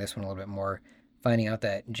researching this one a little bit more, finding out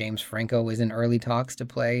that James Franco was in early talks to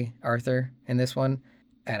play Arthur in this one.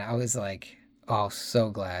 And I was like, oh, so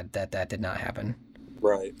glad that that did not happen.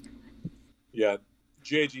 Right. Yeah.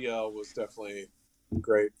 JGL was definitely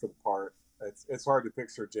great for the part. It's hard to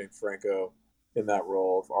picture James Franco in that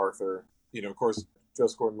role of Arthur. Of course,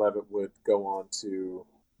 Joseph Gordon-Levitt would go on to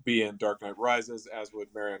be in Dark Knight Rises, as would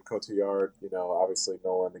Marion Cotillard. Obviously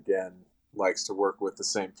Nolan again likes to work with the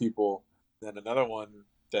same people. Then another one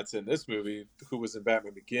that's in this movie, who was in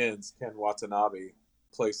Batman Begins, Ken Watanabe,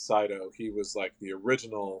 plays Saito. He was like the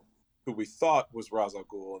original, who we thought was Ra's al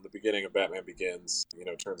Ghul in the beginning of Batman Begins.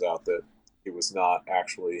 Turns out that he was not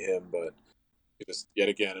actually him, but just yet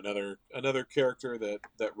again another character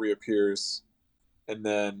that reappears. And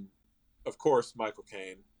then, of course, Michael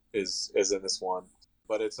Caine is in this one,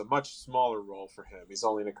 but it's a much smaller role for him. He's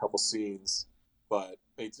only in a couple scenes, but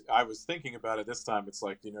I was thinking about it this time. It's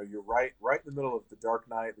like, you're right in the middle of The Dark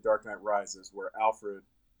Knight Rises, where Alfred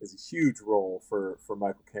is a huge role for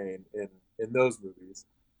Michael Caine in in those movies.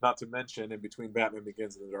 Not to mention, in between Batman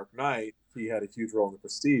Begins and The Dark Knight, he had a huge role in The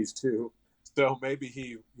Prestige too. So maybe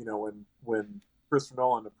he, when Christopher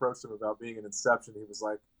Nolan approached him about being in Inception, he was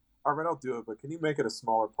like, "All right, I'll do it, but can you make it a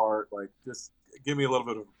smaller part? Like, just give me a little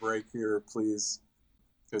bit of a break here, please."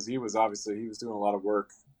 Because he was doing a lot of work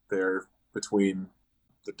there between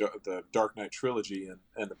the Dark Knight trilogy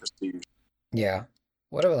and the Prestige. Yeah.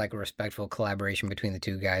 What a like respectful collaboration between the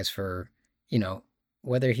two guys for, you know,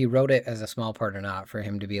 whether he wrote it as a small part or not, for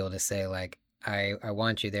him to be able to say like, I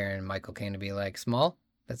want you there, and Michael Caine to be like, small?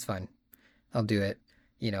 That's fine. I'll do it.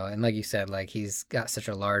 And like you said, like he's got such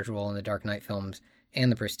a large role in the Dark Knight films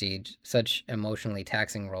and the Prestige, such emotionally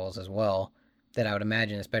taxing roles as well, that I would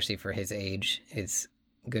imagine, especially for his age, it's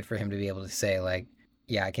good for him to be able to say like,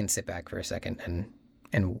 yeah, I can sit back for a second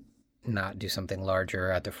and not do something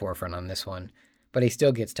larger at the forefront on this one. But he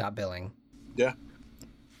still gets top billing. Yeah,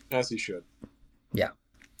 as he should. Yeah.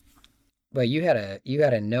 But you had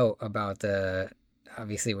a note about the,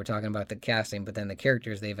 obviously we're talking about the casting, but then the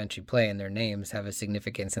characters they eventually play and their names have a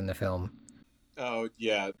significance in the film. Oh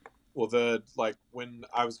yeah. Well, the like when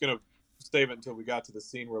I was gonna save it until we got to the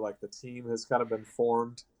scene where like the team has kind of been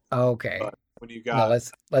formed. Okay. But when you No, got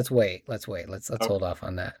let's wait. Let's okay, hold off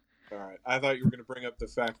on that. all right, I thought you were gonna bring up the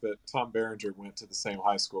fact that Tom Berenger went to the same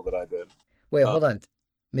high school that I did. Wait, Uh, hold on.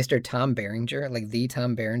 Mr. Tom Berenger, like the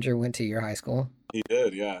Tom Berenger went to your high school? he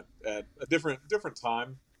did, yeah, at a different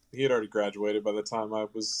time. He had already graduated by the time I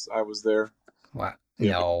was there. Wow.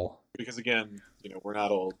 Yeah, No. because again, we're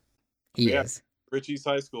not old. He Yeah, is. Rich East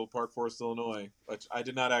High School, Park Forest, Illinois. Which I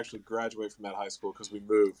did not actually graduate from that high school because we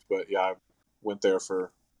moved, but yeah, I went there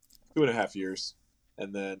for 2.5 years,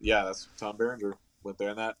 and then yeah, that's Tom Berenger went there,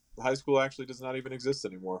 and that high school actually does not even exist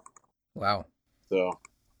anymore. Wow. So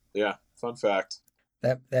yeah, fun fact.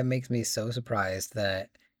 That makes me so surprised that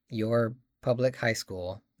your public high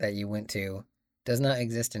school that you went to does not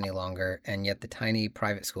exist any longer, and yet the tiny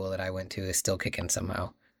private school that I went to is still kicking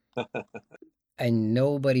somehow. And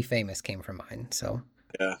nobody famous came from mine. So,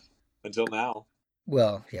 Yeah, until now.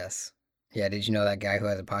 well, yes. Yeah, did you know that guy who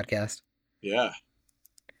has a podcast? Yeah,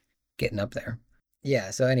 Getting up there. Yeah,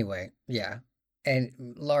 so anyway, yeah. And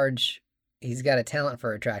large, he's got a talent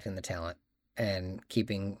for attracting the talent and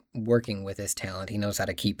working with his talent. He knows how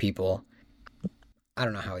to keep people. I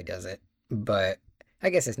don't know how he does it, but I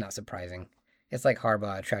guess it's not surprising. It's like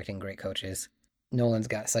Harbaugh attracting great coaches. Nolan's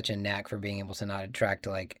got such a knack for being able to not attract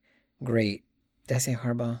like great. Did I say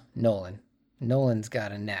Harbaugh? Nolan. Nolan's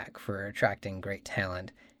got a knack for attracting great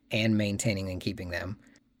talent and maintaining and keeping them,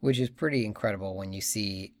 which is pretty incredible when you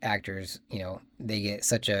see actors, they get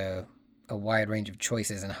such a wide range of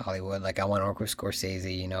choices in Hollywood. Like I want to work with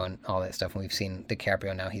Scorsese, and all that stuff. And we've seen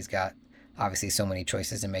DiCaprio now. He's got obviously so many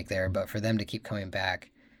choices to make there. But for them to keep coming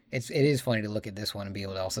back, it is funny to look at this one and be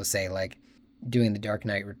able to also say like doing the Dark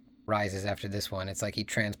Knight Rises after this one. It's like he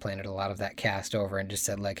transplanted a lot of that cast over and just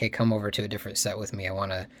said like, hey, come over to a different set with me. I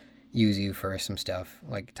want to use you for some stuff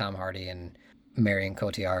like Tom Hardy and Marion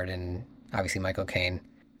Cotillard and obviously Michael Caine.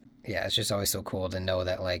 Yeah, it's just always so cool to know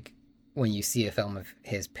that like when you see a film of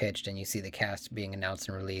his pitched and you see the cast being announced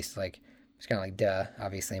and released, like it's kind of like duh,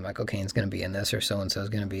 obviously Michael Caine's going to be in this or so and so is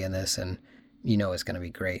going to be in this, and it's going to be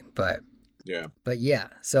great. yeah, But yeah,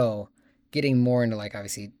 so getting more into like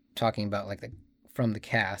obviously talking about like the from the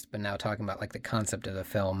cast, but now talking about like the concept of the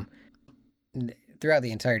film. Throughout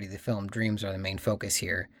the entirety of the film, dreams are the main focus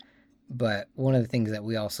here. But one of the things that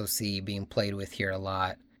we also see being played with here a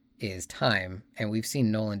lot is time. And we've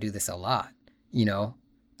seen Nolan do this a lot, you know?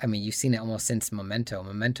 I mean, you've seen it almost since Memento.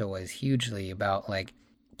 Memento was hugely about like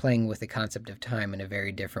playing with the concept of time in a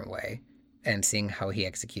very different way and seeing how he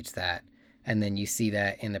executes that. And then you see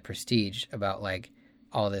that in The Prestige about like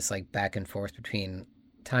all this like back and forth between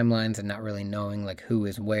timelines and not really knowing like who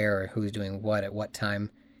is where or who's doing what at what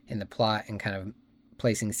time in the plot, and kind of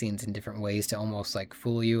placing scenes in different ways to almost like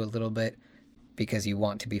fool you a little bit because you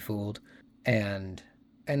want to be fooled. And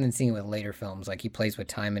then seeing it with later films, like he plays with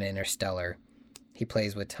time in Interstellar, he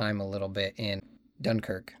plays with time a little bit in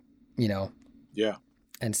Dunkirk, you know. yeah,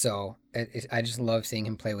 And so I just love seeing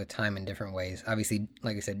him play with time in different ways. Obviously,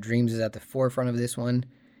 like I said, dreams is at the forefront of this one,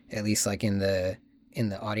 at least like in the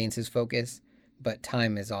audience's focus. But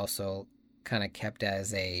time is also kind of kept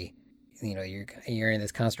as a, you're in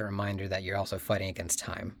this constant reminder that you're also fighting against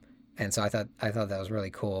time. And so I thought that was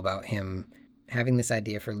really cool about him having this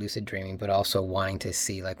idea for lucid dreaming, but also wanting to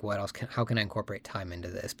see like what else how can I incorporate time into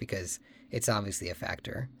this, because it's obviously a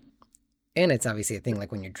factor. And it's obviously a thing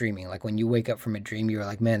like when you're dreaming, like when you wake up from a dream, you're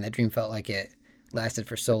like, man, that dream felt like it lasted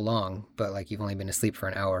for so long, but like you've only been asleep for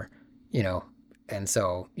an hour, you know? And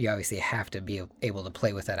so you obviously have to be able to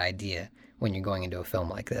play with that idea when you're going into a film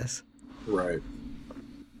like this. Right.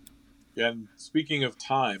 And speaking of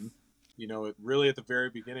time, it really at the very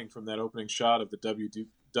beginning from that opening shot of the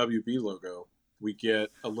WB logo, we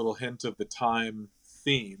get a little hint of the time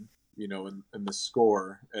theme, in the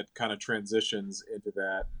score. It kind of transitions into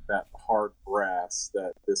that hard brass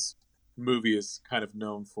that this movie is kind of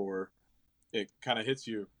known for. It kind of hits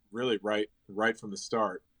you really right from the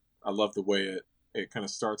start. I love the way it kind of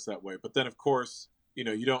starts that way. But then of course,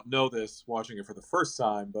 you don't know this watching it for the first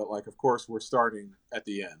time, but like of course we're starting at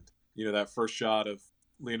the end. That first shot of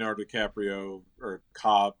Leonardo DiCaprio or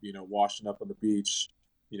Cobb, washing up on the beach.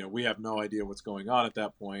 We have no idea what's going on at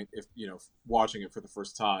that point if watching it for the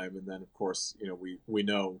first time, and then of course we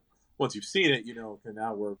know once you've seen it, okay,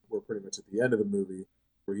 now we're pretty much at the end of the movie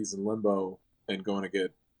where he's in limbo and going to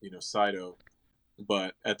get Saito.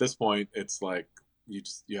 But at this point, it's like you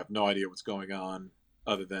have no idea what's going on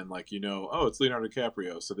other than like oh, it's Leonardo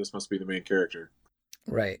DiCaprio, so this must be the main character.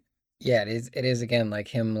 Right. Yeah, it is again like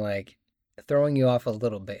him like throwing you off a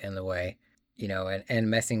little bit in the way, and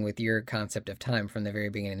messing with your concept of time from the very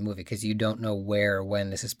beginning of the movie because you don't know where or when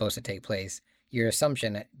this is supposed to take place. Your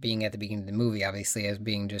assumption being at the beginning of the movie, obviously, as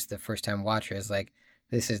being just the first time watcher, is like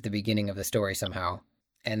this is the beginning of the story somehow.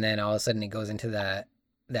 And then all of a sudden it goes into that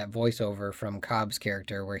voiceover from Cobb's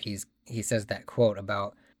character where he says that quote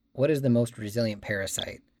about what is the most resilient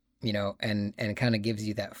parasite, and kind of gives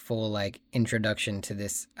you that full like introduction to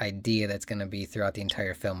this idea that's going to be throughout the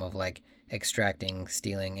entire film of like extracting,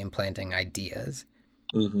 stealing, implanting ideas.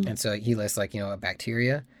 Mm-hmm. And so he lists like, a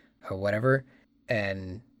bacteria or whatever.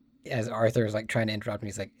 And as Arthur's like trying to interrupt me,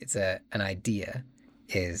 he's like, it's an idea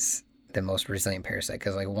is the most resilient parasite.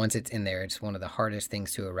 Cause like once it's in there, it's one of the hardest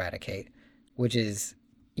things to eradicate, which is,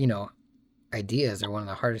 you know, ideas are one of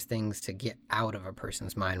the hardest things to get out of a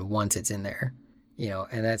person's mind once it's in there,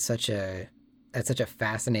 and that's such a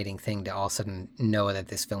fascinating thing to all of a sudden know that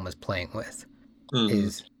this film is playing with Mm-hmm.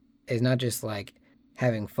 is is not just like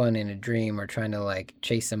having fun in a dream or trying to like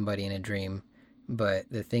chase somebody in a dream, but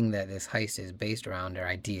the thing that this heist is based around are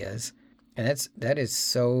ideas. And that is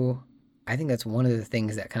so I think that's one of the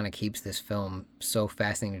things that kind of keeps this film so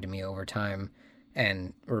fascinating to me over time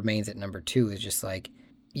and remains at number 2 is just like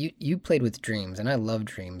you played with dreams and I love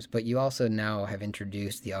dreams, but you also now have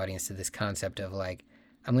introduced the audience to this concept of like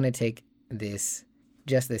I'm going to take this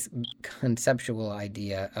conceptual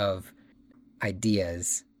idea of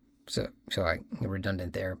ideas. So I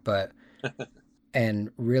redundant there, but and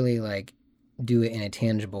really like do it in a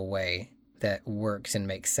tangible way that works and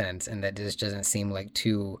makes sense and that just doesn't seem like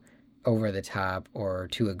too over the top or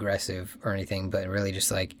too aggressive or anything, but really just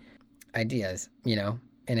like ideas.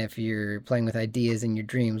 And if you're playing with ideas in your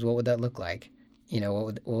dreams, what would that look like?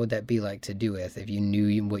 What would that be like to do with if you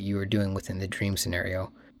knew what you were doing within the dream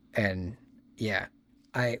scenario? And yeah,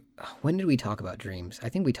 I when did we talk about dreams? I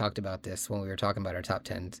think we talked about this when we were talking about our top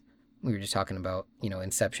tens. We were just talking about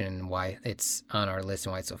Inception and why it's on our list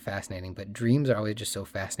and why it's so fascinating. But dreams are always just so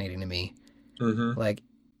fascinating to me. Mm-hmm. Like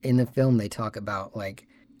in the film, they talk about like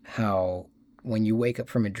how when you wake up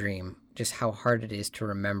from a dream, just how hard it is to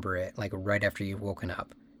remember it, like right after you've woken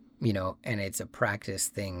up. And it's a practice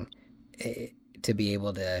thing eh, to be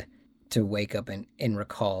able to wake up and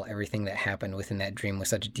recall everything that happened within that dream with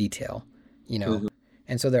such detail, you know. Mm-hmm.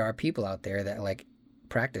 And so there are people out there that like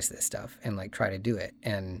practice this stuff and like try to do it,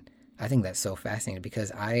 and I think that's so fascinating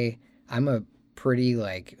because I'm a pretty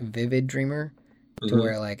like vivid dreamer to Mm-hmm.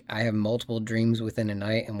 where like I have multiple dreams within a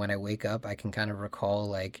night, and when I wake up, I can kind of recall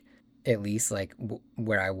like at least like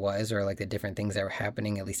where I was or like the different things that were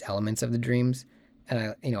happening, at least elements of the dreams.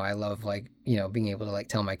 And I love like being able to like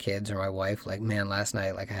tell my kids or my wife like, man, last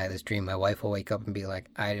night like I had this dream. My wife will wake up and be like,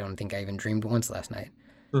 I don't think I even dreamed once last night.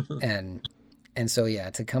 And so yeah,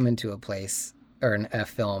 to come into a place or a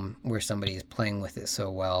film where somebody is playing with it so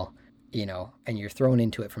well, and you're thrown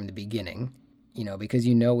into it from the beginning, because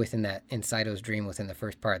within that in Saito's dream within the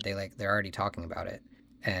first part, they're already talking about it,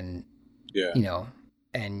 and Yeah. you know,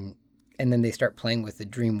 and then they start playing with the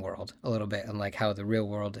dream world a little bit and like how the real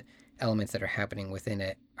world elements that are happening within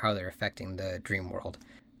it, how they're affecting the dream world.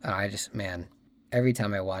 I just man, every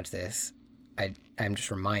time I watch this, I'm just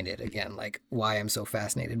reminded again like why I'm so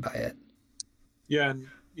fascinated by it. Yeah, and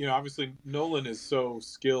obviously Nolan is so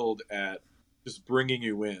skilled at just bringing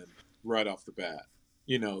you in right off the bat.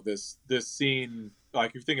 This scene,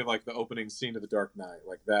 like you think of like the opening scene of The Dark Knight,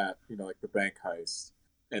 like that, like the bank heist,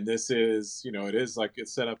 and this is, it is like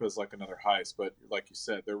it's set up as like another heist, but like you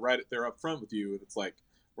said, they're up front with you. It's like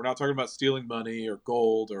we're not talking about stealing money or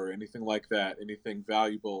gold or anything like that, anything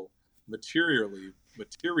valuable materially,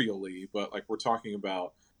 but like we're talking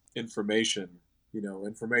about information,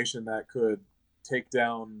 information that could take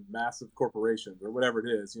down massive corporations or whatever it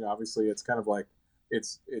is. You know, obviously it's kind of like it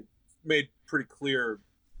made pretty clear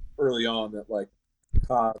early on that like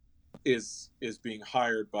Cobb is being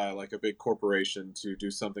hired by like a big corporation to do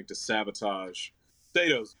something to sabotage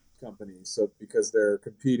Sato's company. So because they're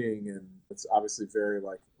competing, and it's obviously very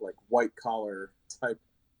like white collar type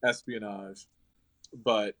espionage,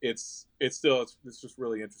 but it's still it's just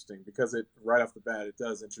really interesting because it right off the bat it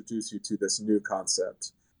does introduce you to this new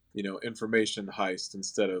concept, you know, information heist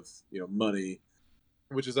instead of, you know, money,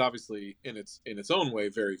 which is obviously in its own way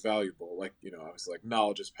very valuable. Like, you know, obviously like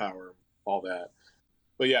knowledge is power, all that.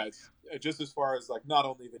 But yeah, it's just as far as like not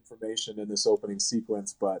only the information in this opening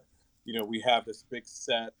sequence, but you know, we have this big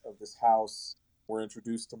set of this house. We're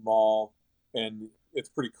introduced to Maul, and it's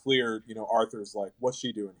pretty clear. You know, Arthur's like, "What's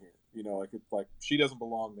she doing here?" You know, like it's like she doesn't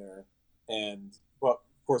belong there. And but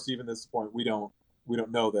of course, even at this point, we don't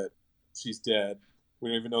know that she's dead. We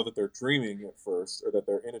don't even know that they're dreaming at first, or that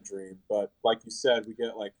they're in a dream. But like you said, we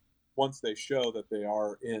get like once they show that they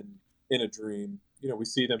are in a dream. You know, we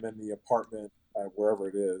see them in the apartment, wherever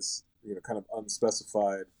it is. You know, kind of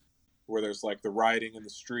unspecified, where there's like the rioting in the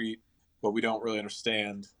street, but we don't really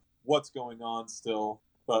understand what's going on still.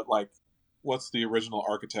 But like, what's the original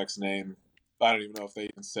architect's name? I don't even know if they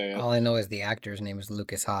even say it. All I know is the actor's name is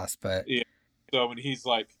Lucas Haas, but Yeah. So when he's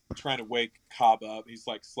like trying to wake Cobb up, he's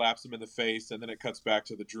like slaps him in the face, and then it cuts back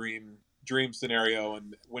to the dream scenario.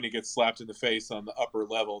 And when he gets slapped in the face on the upper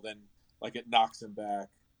level, then like it knocks him back.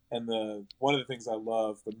 And the one of the things I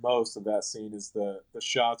love the most of that scene is the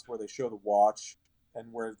shots where they show the watch,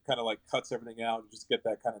 and where it kind of like cuts everything out. You just get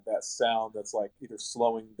that kind of that sound that's like either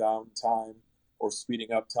slowing down time or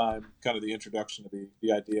speeding up time. Kind of the introduction of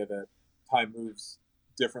the idea that time moves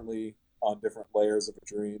differently on different layers of a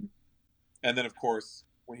dream. And then, of course,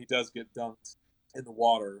 when he does get dunked in the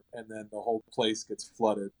water, and then the whole place gets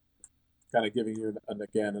flooded, kind of giving you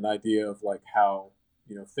again an idea of like how,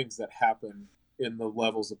 you know, things that happen in the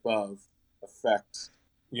levels above affect,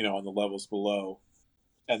 you know, on the levels below.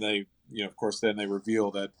 And they, you know, of course, then they reveal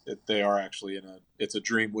that they are actually it's a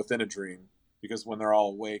dream within a dream, because when they're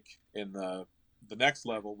all awake in the next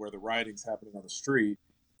level where the rioting's happening on the street,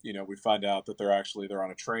 you know, we find out that they're on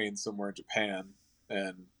a train somewhere in Japan,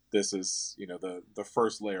 and this is, you know, the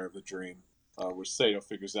first layer of the dream, which Sato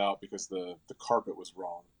figures out because the carpet was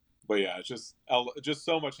wrong. But yeah, it's just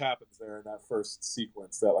so much happens there in that first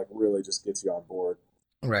sequence that like really just gets you on board.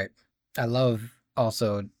 right. I love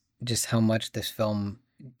also just how much this film,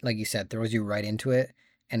 like you said, throws you right into it,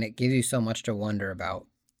 and it gives you so much to wonder about.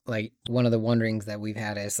 Like one of the wonderings that we've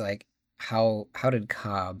had is like how did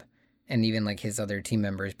Cobb and even like his other team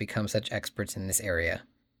members become such experts in this area?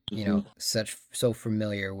 You Mm-hmm. know, such so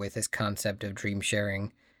familiar with this concept of dream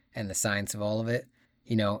sharing and the science of all of it.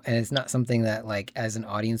 You know, and it's not something that like as an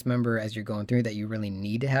audience member as you're going through that you really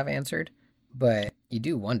need to have answered, but you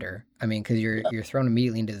do wonder. I mean, because Yeah, you're thrown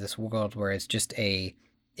immediately into this world where it's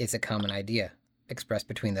a common idea expressed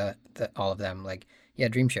between the all of them. Like, yeah,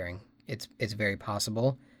 dream sharing. It's very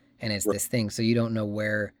possible, and it's right. this thing. So you don't know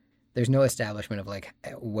where. There's no establishment of like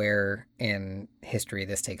where in history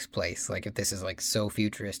this takes place. Like if this is like so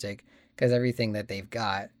futuristic, because everything that they've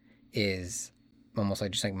got is almost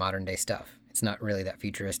like just like modern day stuff. It's not really that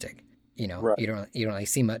futuristic. You know, Right. you don't really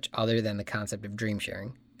see much other than the concept of dream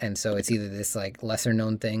sharing. And so it's either this like lesser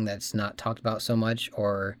known thing that's not talked about so much,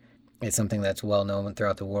 or it's something that's well known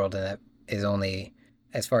throughout the world and that is only,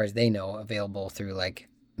 as far as they know, available through like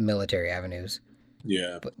military avenues.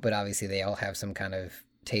 Yeah. But obviously they all have some kind of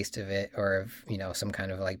taste of it, or of, you know, some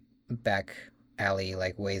kind of like back alley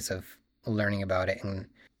like ways of learning about it and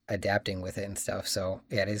adapting with it and stuff. So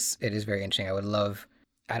yeah, it is very interesting. I would love,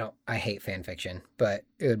 I hate fan fiction, but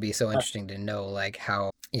it would be so interesting to know like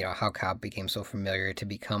how, you know, how Cobb became so familiar to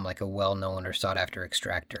become like a well known or sought after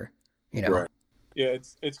extractor, you know. Right. Yeah,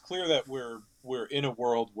 it's clear that we're in a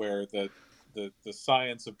world where the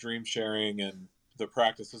science of dream sharing and the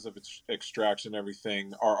practices of extraction,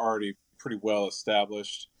 everything are already pretty well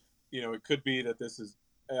established. You know, it could be that this is,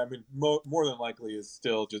 I mean, more than likely is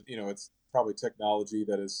still just, you know, it's probably technology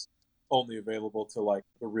that is only available to like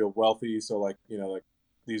the real wealthy. So like, you know, like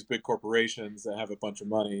these big corporations that have a bunch of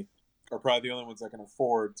money are probably the only ones that can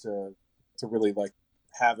afford to really like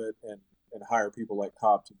have it and hire people like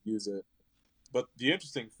Cobb to use it. But the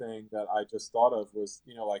interesting thing that I just thought of was,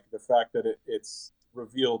 you know, like the fact that it's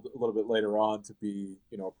revealed a little bit later on to be,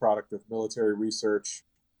 you know, a product of military research.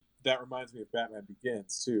 That reminds me of Batman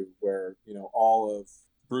Begins too, where, you know, all of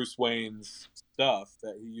Bruce Wayne's stuff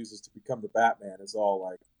that he uses to become the Batman is all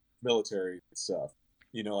like military stuff.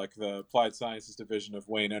 You know, like the Applied Sciences Division of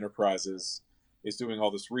Wayne Enterprises is doing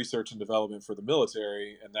all this research and development for the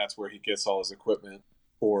military, and that's where he gets all his equipment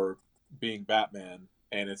for being Batman.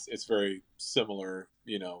 And it's very similar,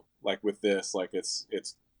 like with this, like it's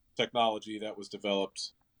technology that was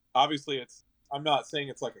developed. Obviously, I'm not saying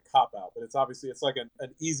it's like a cop out, but it's like an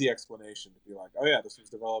easy explanation to be like, oh yeah, this was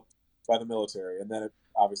developed by the military, and then it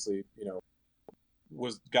obviously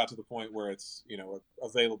got to the point where it's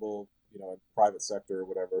available in private sector or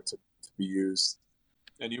whatever to be used.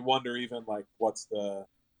 And you wonder even like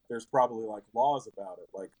there's probably like laws about it,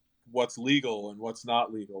 like what's legal and what's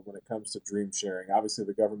not legal when it comes to dream sharing. Obviously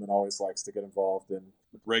the government always likes to get involved and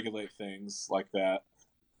regulate things like that.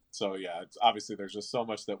 So yeah, obviously there's just so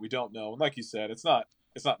much that we don't know, and like you said, it's not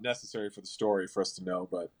necessary for the story for us to know,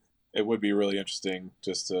 but it would be really interesting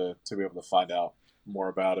just to be able to find out more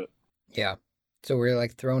about it. Yeah. So we're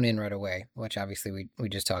like thrown in right away, which obviously we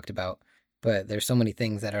just talked about. But there's so many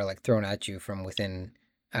things that are like thrown at you from within,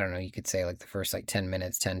 I don't know, you could say like the first like 10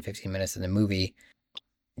 minutes, 10, 15 minutes of the movie.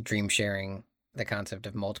 Dream sharing, the concept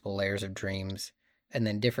of multiple layers of dreams, and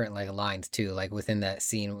then different like lines too, like within that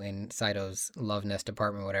scene in Saito's love nest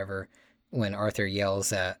apartment, whatever, when Arthur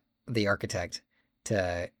yells at the architect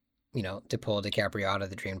to, to pull DiCaprio out of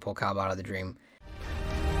the dream, pull Cobb out of the dream.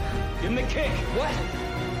 Give him the kick.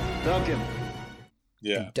 What? Dunk him.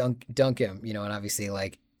 Yeah. Dunk him, and obviously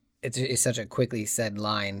like it's such a quickly said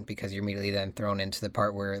line because you're immediately then thrown into the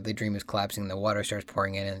part where the dream is collapsing and the water starts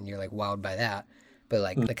pouring in and you're like wowed by that. But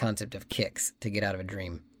like the concept of kicks to get out of a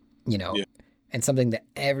dream, Yeah. and something that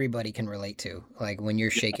everybody can relate to, like when you're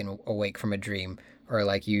shaken awake from a dream, or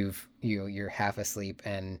like you're half asleep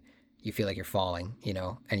and you feel like you're falling, and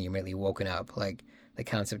you're immediately woken up. Like the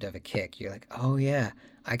concept of a kick, you're like, oh yeah,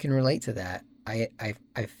 I can relate to that.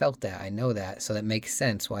 I felt that, I know that, so that makes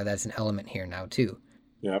sense why that's an element here now too.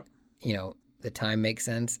 Yep. The time makes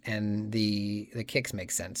sense and the kicks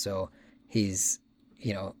make sense. So he's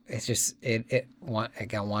it's just I want to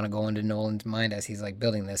go into Nolan's mind as he's like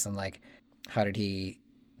building this, and like how did he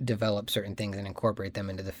develop certain things and incorporate them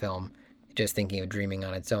into the film, just thinking of dreaming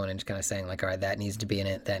on its own and just kind of saying like, all right, that needs to be in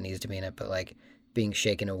it, that needs to be in it, but like being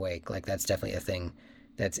shaken awake, like that's definitely a thing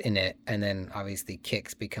that's in it. And then obviously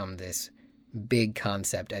kicks become this big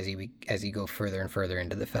concept as you go further and further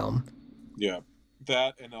into the film. Yeah,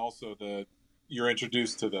 that, and also you're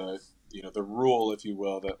introduced to the rule, if you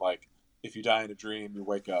will, that like if you die in a dream, you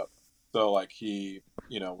wake up. So like he,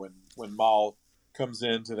 when Mal comes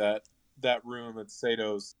into that room at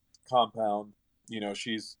Sato's compound,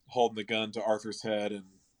 she's holding the gun to Arthur's head, and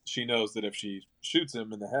she knows that if she shoots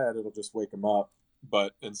him in the head, it'll just wake him up.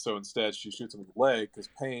 And so instead she shoots him in the leg because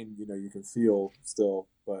pain, you can feel still.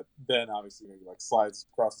 But then obviously, he like slides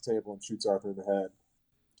across the table and shoots Arthur in the head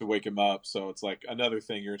to wake him up. So it's like another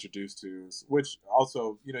thing you're introduced to, which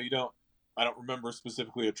also, I don't remember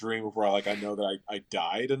specifically a dream where I know that I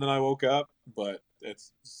died and then I woke up, but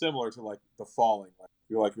it's similar to like the falling. Like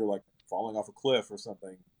you're like falling off a cliff or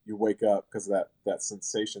something. You wake up because of that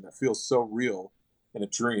sensation that feels so real in a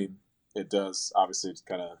dream. It does obviously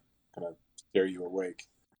kind of scare you awake.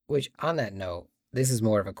 Which, on that note, this is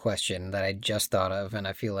more of a question that I just thought of, and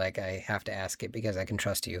I feel like I have to ask it because I can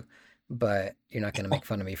trust you. But you're not going to make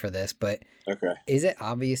fun of me for this. But okay, is it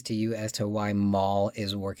obvious to you as to why Mal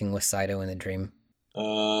is working with Saito in the dream?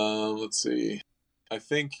 Let's see. I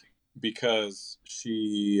think because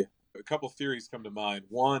a couple theories come to mind.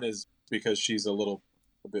 One is because she's a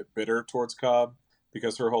bit bitter towards Cobb,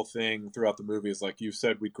 because her whole thing throughout the movie is like, you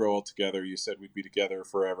said we'd grow old together, you said we'd be together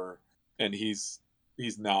forever, and he's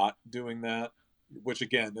not doing that. Which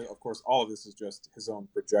again, of course, all of this is just his own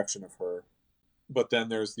projection of her. But then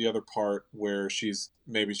there's the other part where she's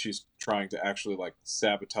trying to actually like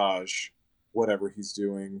sabotage whatever he's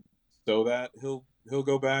doing so that he'll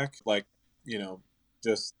go back, like,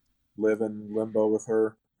 just live in limbo with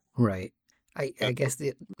her. Right. I guess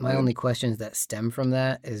my only questions that stem from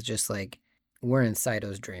that is just like, we're in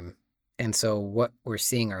Saito's dream. And so what we're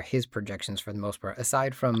seeing are his projections for the most part,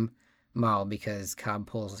 aside from Mal because Cobb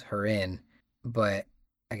pulls her in. But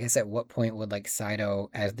I guess at what point would like Saito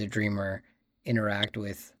as the dreamer interact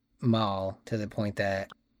with Mal to the point that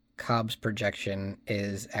Cobb's projection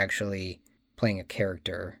is actually playing a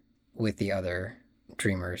character with the other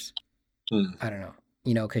dreamers? I don't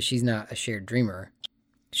know. Because she's not a shared dreamer.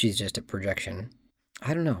 She's just a projection.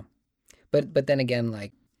 I don't know. But then again,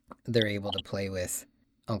 like, they're able to play with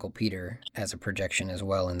Uncle Peter as a projection as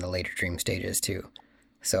well in the later dream stages too.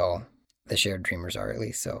 So the shared dreamers are, at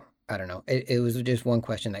least. So I don't know. It was just one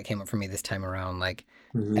question that came up for me this time around. Like,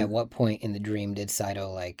 at what point in the dream did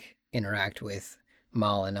Saito like interact with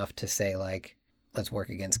Mal enough to say like, let's work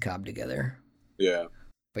against Cobb together? Yeah.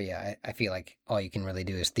 But yeah, I feel like all you can really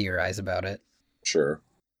do is theorize about it. Sure.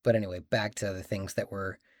 But anyway, back to the things that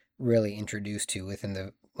we're really introduced to within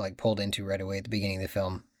the, like, pulled into right away at the beginning of the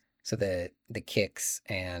film. So the kicks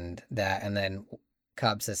and that, and then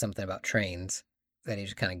Cobb says something about trains that he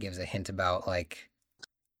just kind of gives a hint about, like,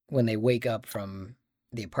 when they wake up from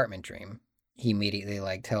the apartment dream, he immediately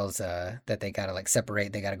like tells that they gotta like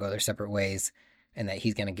separate, they gotta go their separate ways, and that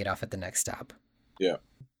he's gonna get off at the next stop Yeah.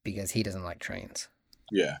 because he doesn't like trains.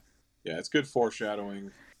 Yeah. Yeah. It's good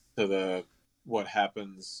foreshadowing to the what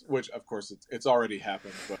happens, which of course it's already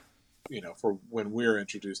happened, but for when we're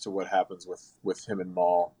introduced to what happens with him and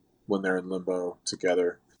Maul when they're in limbo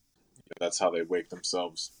together, that's how they wake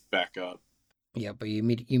themselves back up. Yeah, but you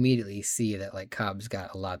immediately see that like Cobb's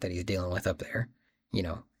got a lot that he's dealing with up there. You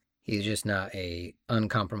know, he's just not a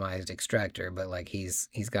uncompromised extractor, but like he's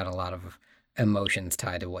got a lot of emotions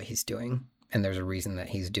tied to what he's doing, and there's a reason that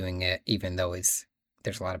he's doing it, even though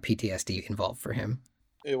there's a lot of PTSD involved for him.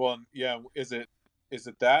 Well, yeah. Is it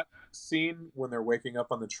that scene when they're waking up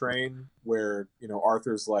on the train where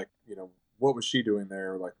Arthur's like, what was she doing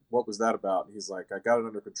there? Like, what was that about? And he's like, I got it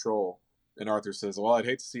under control. And Arthur says, well, I'd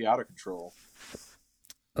hate to see you out of control.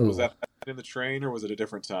 Ooh. Was that in the train, or was it a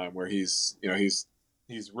different time where he's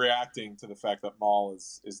reacting to the fact that Maul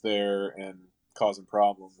is there and causing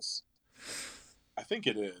problems? I think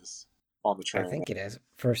it is on the train. I think it is.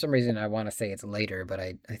 For some reason, I want to say it's later, but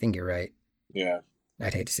I think you're right. Yeah.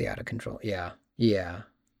 I'd hate to see out of control. Yeah. Yeah.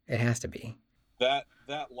 It has to be. That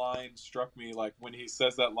line struck me, like when he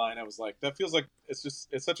says that line, I was like, that feels like it's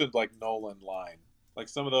such a like Nolan line. Like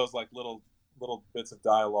some of those like little bits of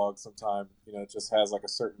dialogue sometimes, it just has like a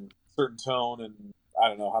certain tone, and I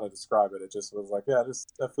don't know how to describe it. It just was like, yeah,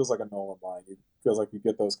 that feels like a Nolan line. It feels like you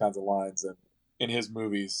get those kinds of lines in his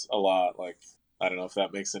movies a lot. Like, I don't know if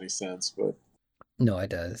that makes any sense, but No, it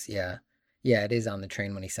does. Yeah. Yeah, it is on the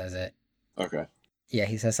train when he says it. okay. Yeah,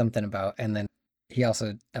 he says something about, and then he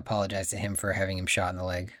also apologized to him for having him shot in the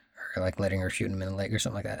leg, or like letting her shoot him in the leg or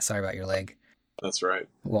something like that. Sorry about your leg. That's right.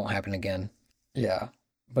 Won't happen again. Yeah.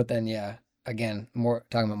 But then, yeah, again, more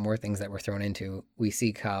talking about more things that we're thrown into. We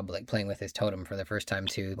see Cobb like playing with his totem for the first time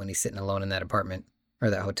too, when he's sitting alone in that apartment or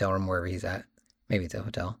that hotel room, wherever he's at. Maybe it's a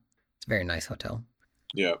hotel. It's a very nice hotel.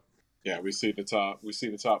 Yeah. Yeah. We see the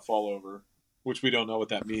top fall over, which we don't know what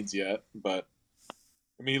that means yet. But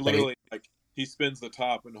I mean, literally, like he spins the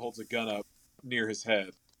top and holds a gun up near his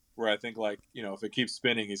head, where I think like, if it keeps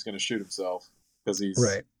spinning, he's going to shoot himself because he's,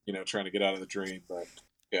 right. Trying to get out of the dream. But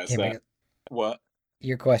yeah, what?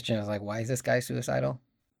 Your question is like, why is this guy suicidal?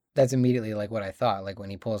 That's immediately like what I thought. Like when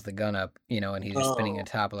he pulls the gun up, and he's just spinning a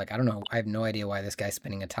top. Like, I don't know. I have no idea why this guy's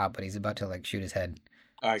spinning a top, but he's about to like shoot his head.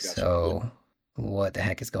 I got so you. What the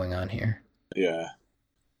heck is going on here? Yeah.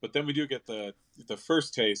 But then we do get the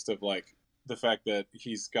first taste of like the fact that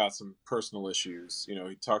he's got some personal issues.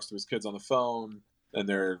 He talks to his kids on the phone, and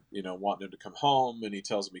they're, wanting him to come home, and he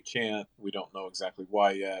tells them he can't. We don't know exactly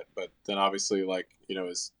why yet, but then obviously, like,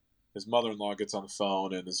 his mother-in-law gets on the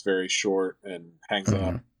phone and is very short and hangs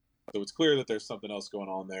up. So it's clear that there's something else going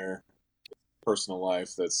on there, personal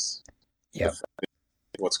life, that's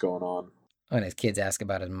what's going on. When his kids ask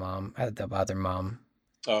about his mom, about their mom.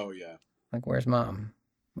 Oh, yeah. Like, where's mom?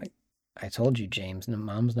 Like, I told you, James,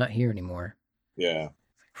 mom's not here anymore. Yeah.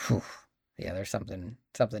 Whew. Yeah, there's something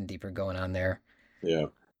deeper going on there. Yeah.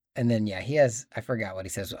 And then, yeah, he has, I forgot what he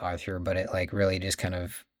says with Arthur, but it like really just kind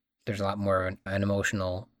of, there's a lot more of an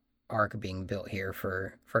emotional arc being built here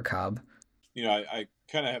for Cobb. I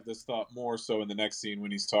kind of have this thought more so in the next scene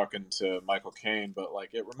when he's talking to Michael Caine, but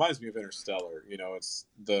like it reminds me of Interstellar. It's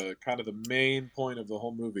the kind of the main point of the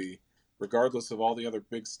whole movie, regardless of all the other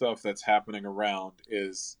big stuff that's happening around,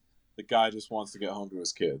 is the guy just wants to get home to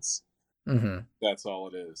his kids. Mm-hmm. That's all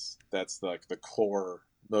it is. That's like the core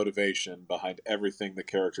motivation behind everything the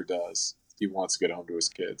character does. He wants to get home to his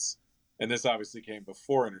kids. And this obviously came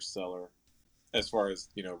before Interstellar as far as,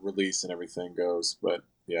 release and everything goes. But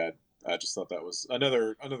yeah, I just thought that was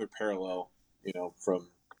another parallel,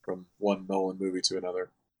 from one Nolan movie to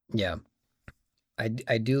another. Yeah.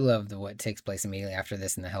 I do love what takes place immediately after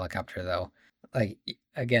this in the helicopter, though. Like,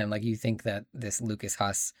 again, like you think that this Lucas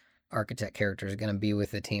Haas architect character is going to be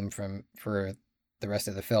with the team for the rest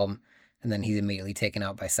of the film, and then he's immediately taken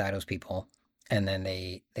out by Sato's people, and then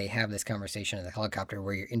they have this conversation in the helicopter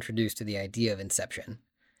where you're introduced to the idea of Inception.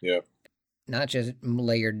 Yep. Not just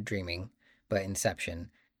layered dreaming, but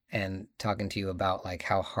Inception, and talking to you about like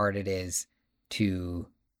how hard it is to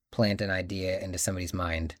plant an idea into somebody's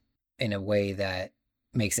mind in a way that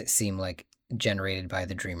makes it seem like generated by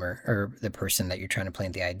the dreamer or the person that you're trying to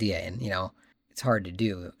plant the idea in. It's hard to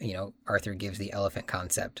do. Arthur gives the elephant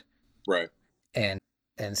concept. Right. And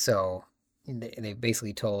so they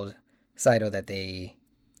basically told Saito that they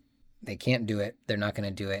can't do it. They're not going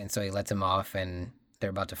to do it. And so he lets him off and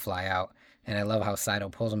they're about to fly out. And I love how Saito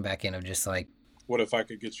pulls him back in of just like, what if I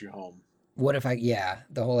could get you home? what if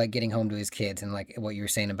the whole like getting home to his kids and like what you were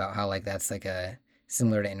saying about how like that's like a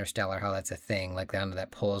similar to Interstellar, how that's a thing, like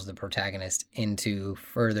that pulls the protagonist into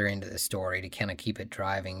further into the story to kind of keep it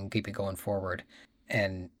driving, keep it going forward.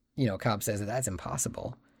 And, Cobb says that that's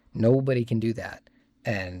impossible. Nobody can do that.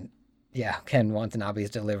 And yeah, Ken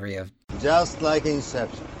Watanabe's delivery of just like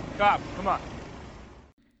Inception. Cobb, come on.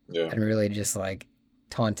 Yeah. And really just like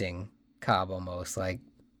taunting Cobb almost, like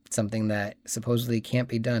something that supposedly can't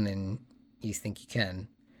be done and you think you can.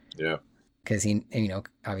 Yeah. Because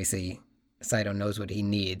obviously Saito knows what he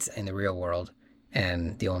needs in the real world,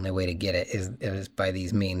 and the only way to get it is by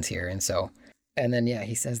these means here. And then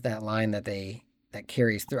he says that line that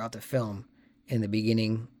carries throughout the film in the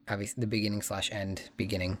beginning, obviously the beginning/end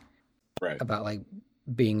beginning, right, about like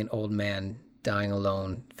being an old man dying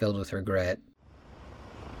alone, filled with regret.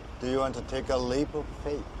 Do you want to take a leap of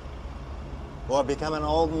faith, or become an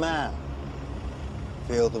old man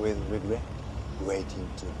filled with regret, waiting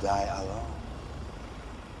to die alone?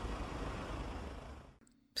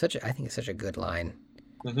 I think it's such a good line.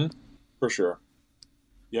 Mm-hmm. For sure.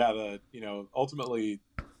 Yeah, ultimately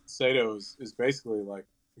Sato is basically like,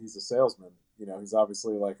 he's a salesman. He's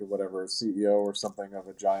obviously like a CEO or something of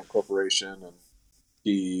a giant corporation, and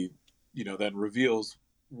he, then reveals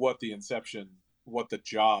what the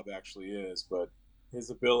job actually is. But his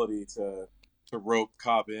ability to rope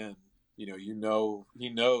Cobb in, he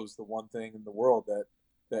knows the one thing in the world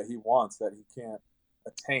that he wants, that he can't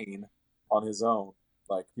attain on his own.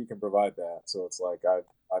 Like, he can provide that. So it's like,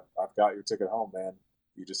 I've got your ticket home, man.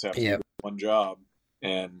 You just have to do one job.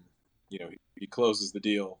 And, he closes the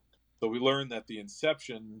deal. So we learn that the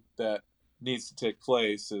inception that needs to take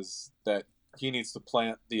place is that he needs to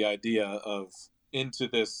plant the idea of, into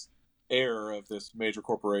this heir of this major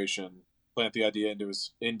corporation, plant the idea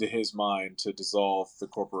into his mind to dissolve the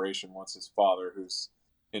corporation once his father, who's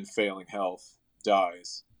in failing health,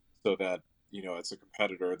 dies, so that it's a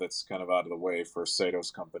competitor that's kind of out of the way for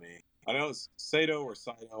Sato's company. I know it's Sato or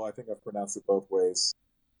Saito. I think I've pronounced it both ways.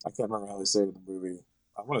 I can't remember how they say it in the movie.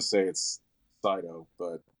 I want to say it's Saito,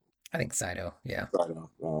 but I think Saito. Yeah. Saito.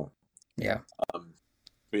 Yeah. But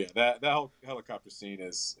yeah, that whole helicopter scene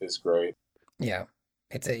is great. Yeah.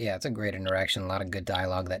 It's a great interaction. A lot of good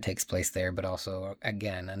dialogue that takes place there, but also,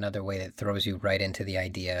 again, another way that throws you right into the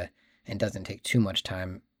idea and doesn't take too much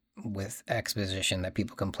time with exposition that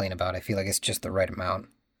people complain about. I feel like it's just the right amount.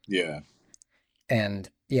 Yeah. And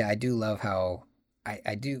yeah, I do love how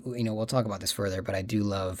I do, we'll talk about this further, but I do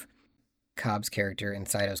love Cobb's character and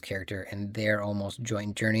Saito's character and their almost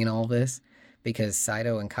joint journey in all this, because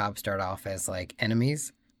Saito and Cobb start off as like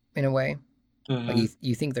enemies in a way. Mm-hmm. Like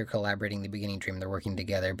you think they're collaborating in the beginning dream, they're working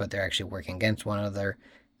together, but they're actually working against one another.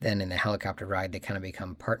 Then in the helicopter ride, they kind of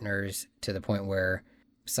become partners to the point where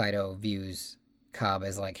Saito views Cobb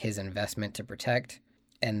as like his investment to protect,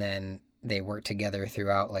 and then they work together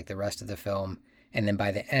throughout like the rest of the film, and then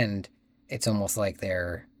by the end it's almost like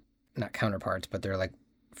they're not counterparts, but they're like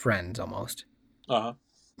friends almost.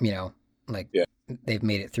 Like they've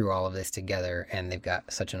made it through all of this together and they've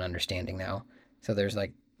got such an understanding now. So there's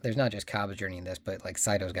not just Cobb's journey in this, but like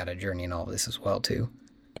Saito's got a journey in all of this as well too.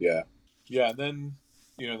 And then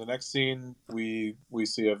the next scene we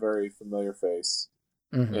see a very familiar face.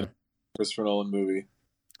 Mm-hmm. In a Christopher Nolan movie.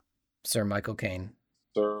 Sir Michael Caine.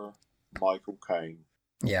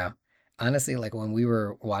 Yeah. Honestly, like when we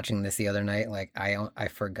were watching this the other night, like I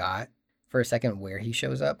forgot for a second where he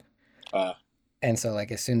shows up. And so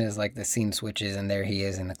like as soon as like the scene switches and there he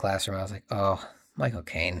is in the classroom, I was like, oh, Michael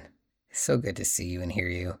Caine. It's so good to see you and hear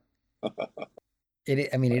you.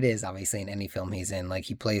 It is obviously in any film he's in. Like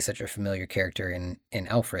he plays such a familiar character in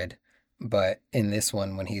Alfred, but in this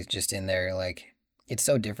one when he's just in there, like it's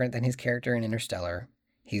so different than his character in Interstellar.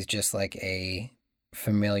 He's just like a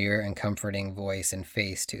familiar and comforting voice and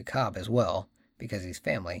face to Cobb as well, because he's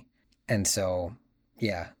family. And so,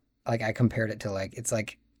 yeah, like I compared it to like, it's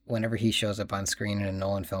like whenever he shows up on screen in a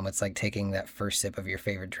Nolan film, it's like taking that first sip of your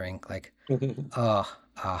favorite drink. Like,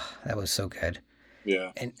 that was so good.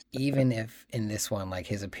 Yeah. And even if in this one, like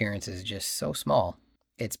his appearance is just so small,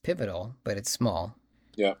 it's pivotal, but it's small.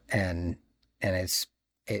 Yeah. And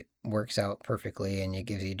it works out perfectly, and it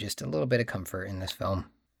gives you just a little bit of comfort in this film.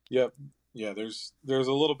 Yep. Yeah, there's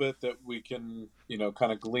a little bit that we can,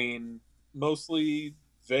 kind of glean, mostly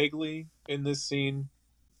vaguely in this scene.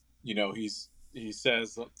 He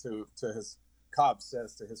says Cobb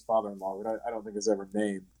says to his father-in-law, which I don't think is ever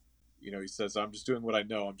named, he says, I'm just doing what I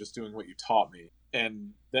know. I'm just doing what you taught me.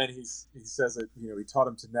 And then he says that, you know, he taught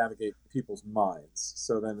him to navigate people's minds.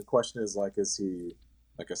 So then the question is, like, is he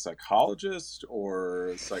like a psychologist or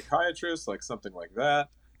a psychiatrist, like something like that?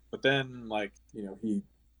 But then, like, you know,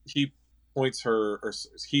 he points her, or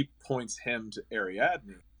he points him to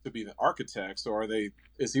Ariadne to be the architect. So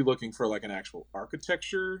is he looking for like an actual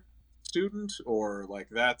architecture student, or like,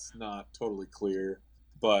 that's not totally clear.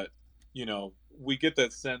 But, you know, we get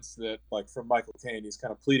that sense that, like, from Michael Caine, he's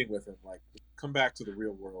kind of pleading with him, like, come back to the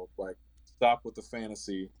real world, like, stop with the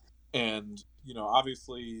fantasy. And, you know,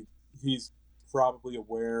 obviously he's probably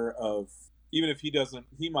aware of, even if he doesn't,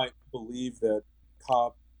 he might believe that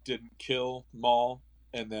Cobb didn't kill Maul,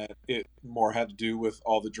 and that it more had to do with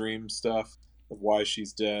all the dream stuff of why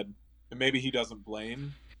she's dead. And maybe he doesn't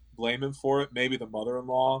blame him for it. Maybe the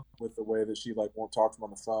mother-in-law, with the way that she, like, won't talk to him on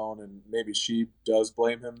the phone, and maybe she does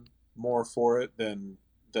blame him more for it than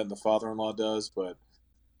the father-in-law does. But,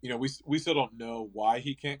 you know, we still don't know why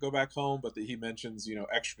he can't go back home, but that he mentions, you know,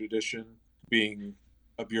 extradition being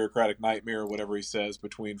a bureaucratic nightmare, or whatever he says,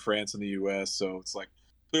 between France and the U.S. So it's like,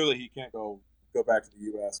 clearly he can't go back to the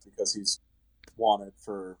U.S. because he's wanted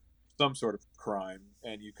for some sort of crime.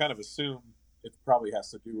 And you kind of assume it probably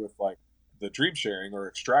has to do with, like, the dream sharing or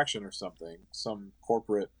extraction or something, some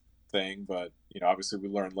corporate thing. But, you know, obviously we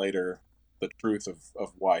learn later the truth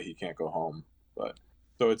of why he can't go home. But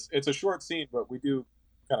so it's a short scene, but we do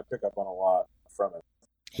kind of pick up on a lot from it.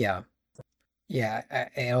 Yeah. Yeah,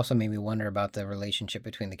 it also made me wonder about the relationship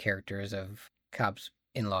between the characters of Cobb's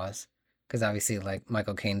in-laws, because obviously, like,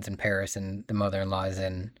 Michael Caine's in Paris and the mother-in-law is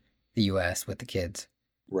in the U.S. with the kids.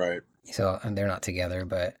 Right. So, and they're not together,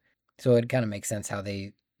 but so it kind of makes sense how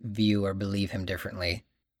they view or believe him differently.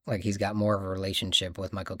 Like, he's got more of a relationship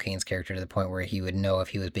with Michael Caine's character to the point where he would know if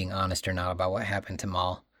he was being honest or not about what happened to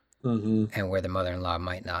Maul, and where the mother-in-law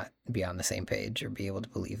might not be on the same page or be able to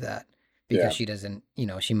believe that, because Yeah. she doesn't, you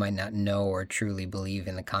know, she might not know or truly believe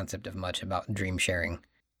in the concept of much about dream sharing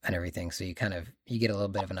and everything. So you get a little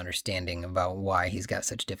bit of an understanding about why he's got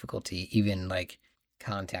such difficulty even, like,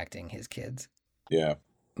 contacting his kids. Yeah.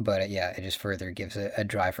 But yeah, it just further gives a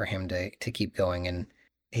drive for him to keep going. And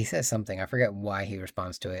he says something, I forget why he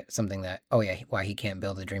responds to it, something that, oh yeah, why he can't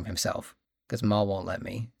build a dream himself, because Maul won't let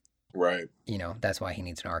me. Right. You know, that's why he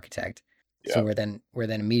needs an architect. Yeah. So we're then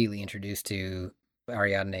immediately introduced to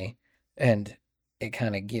Ariadne, and it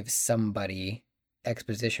kind of gives somebody,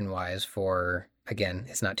 exposition wise, for, again,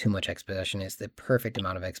 it's not too much exposition, it's the perfect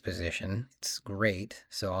amount of exposition. It's great,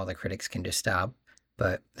 so all the critics can just stop,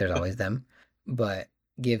 but there's always them. But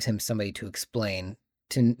gives him somebody to explain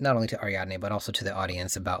to, not only to Ariadne but also to the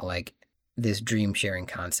audience, about, like, this dream sharing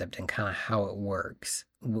concept and kind of how it works,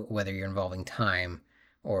 whether you're involving time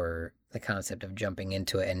or the concept of jumping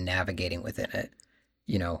into it and navigating within it,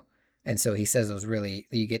 you know. And so he says it was really,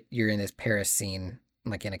 you're in this Paris scene,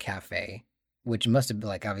 like in a cafe, which must have been,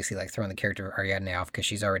 like, obviously, like, throwing the character of Ariadne off because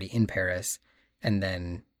she's already in Paris, and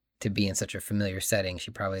then to be in such a familiar setting,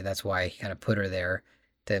 she probably, that's why he kind of put her there,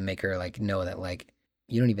 to make her, like, know that, like,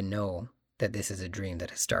 you don't even know that this is a dream that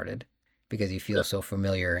has started, because you feel so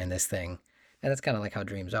familiar in this thing. And that's kind of like how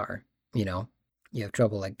dreams are, you know. You have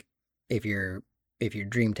trouble, like, if your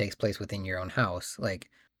dream takes place within your own house, like,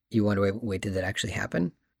 you wonder, wait, did that actually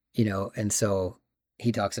happen? You know. And so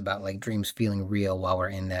he talks about, like, dreams feeling real while we're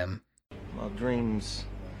in them. Well, dreams,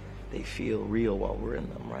 they feel real while we're in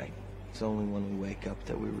them, right? It's only when we wake up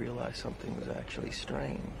that we realize something was actually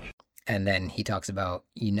strange. And then he talks about,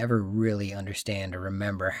 you never really understand or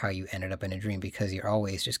remember how you ended up in a dream, because you're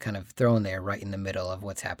always just kind of thrown there right in the middle of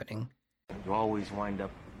what's happening. You always wind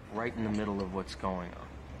up right in the middle of what's going on.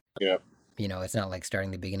 Yeah. You know, it's not like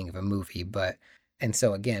starting the beginning of a movie, but, and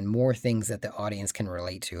so again, more things that the audience can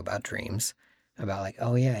relate to about dreams, about, like,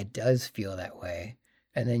 oh yeah, it does feel that way.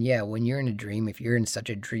 And then, yeah, when you're in a dream, if you're in such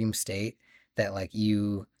a dream state that, like,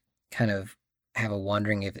 you kind of have a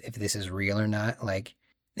wondering if this is real or not, like,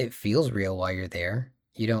 it feels real while you're there.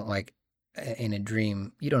 You don't, like, in a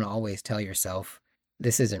dream, you don't always tell yourself,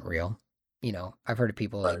 this isn't real. You know, I've heard of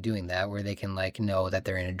people, like, doing that, where they can, like, know that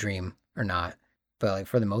they're in a dream or not. But, like,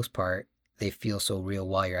 for the most part, they feel so real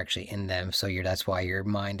while you're actually in them. So that's why your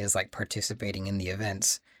mind is, like, participating in the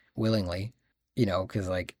events willingly, you know, because,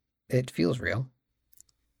 like, it feels real.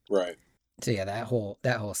 Right. So yeah, that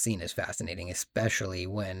whole scene is fascinating, especially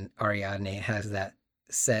when Ariadne has that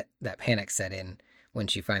panic set in when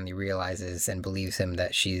she finally realizes and believes him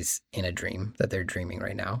that she's in a dream, that they're dreaming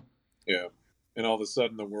right now. Yeah. And all of a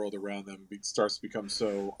sudden the world around them starts to become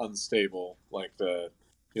so unstable. Like, the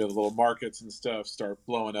little markets and stuff start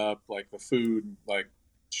blowing up, like the food, like,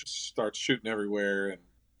 starts shooting everywhere, and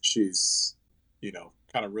she's, you know,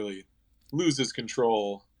 kind of really loses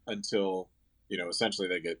control until, essentially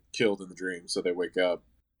they get killed in the dream, so they wake up.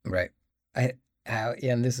 Right. I yeah,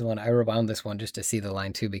 and this is one I rewound this one just to see the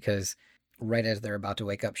line too, because right as they're about to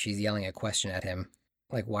wake up, she's yelling a question at him,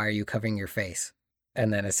 like, "Why are you covering your face?"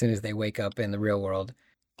 And then as soon as they wake up in the real world,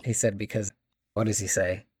 he said, "Because," what does he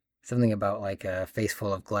say? Something about like a face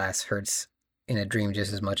full of glass hurts in a dream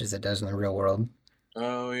just as much as it does in the real world.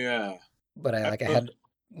 Oh yeah. But I I like I don't, had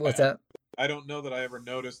what's I, that? I don't know that I ever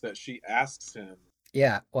noticed that she asks him.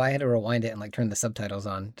 Yeah, well, I had to rewind it and like turn the subtitles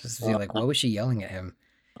on just to see like Uh, what was she yelling at him,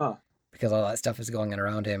 huh. because all that stuff is going on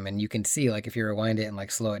around him, and you can see like if you rewind it and like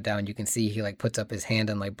slow it down, you can see he like puts up his hand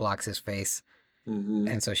and like blocks his face, Mm-hmm.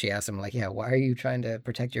 and so she asks him like, "Yeah, why are you trying to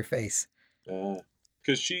protect your face?"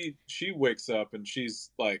 Because she wakes up and she's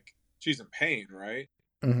in pain, right?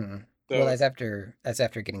 Hmm. Well, So that's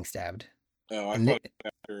after getting stabbed. oh, I And thought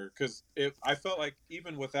after, because I felt like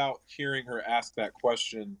even without hearing her ask that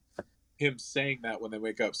question, him saying that when they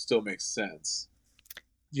wake up still makes sense.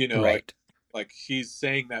 Like right. he's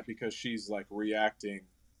saying that because she's like reacting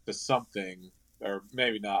to something, or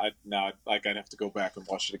maybe not. Now, like I'd have to go back and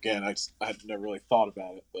watch it again. I had never really thought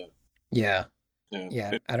about it, but Yeah, yeah,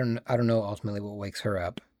 yeah. I don't know ultimately what wakes her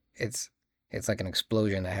up. It's it's like an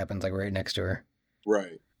explosion that happens like right next to her.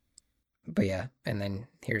 right. But yeah, and then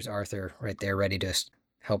here's Arthur right there, ready to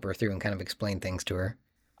help her through and kind of explain things to her.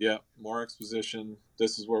 Yeah, more exposition.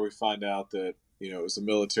 This is where we find out that it was a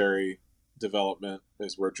military development,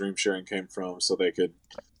 is where dream sharing came from, so they could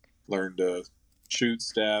learn to shoot,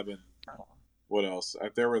 stab, and what else?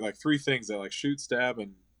 There were like three things that like shoot, stab,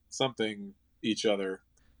 and something each other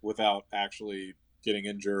without actually getting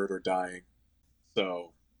injured or dying.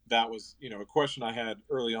 So that was a question I had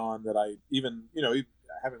early on that I even I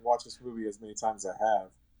haven't watched this movie as many times as I have,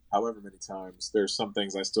 however many times. There's some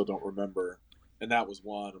things I still don't remember, and that was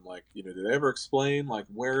one. I'm like, did they ever explain like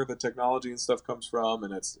where the technology and stuff comes from?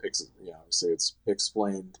 And obviously it's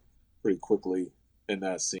explained pretty quickly in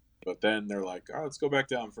that scene. But then they're like, "Oh, let's go back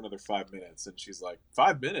down for another 5 minutes," and she's like,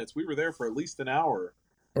 "5 minutes? We were there for at least an hour."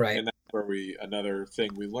 Right. And that's where another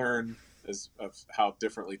thing we learn is of how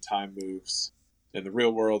differently time moves in the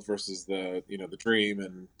real world versus the dream,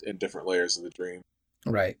 and in different layers of the dream.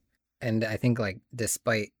 Right. And I think like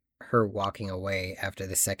despite her walking away after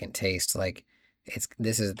the second taste, like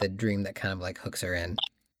this is the dream that kind of like hooks her in,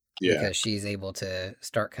 Yeah, because she's able to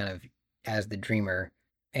start kind of as the dreamer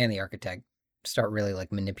and the architect start really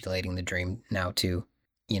like manipulating the dream now too.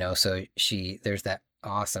 So there's that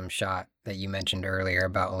awesome shot that you mentioned earlier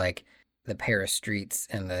about like the Paris streets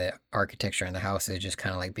and the architecture and the houses just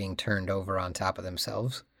kind of like being turned over on top of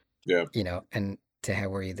themselves, yeah, and to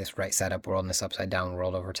have where you this right side up world and this upside down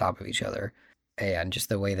world over top of each other. And just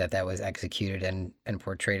the way that that was executed and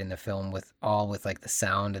portrayed in the film with like the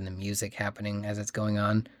sound and the music happening as it's going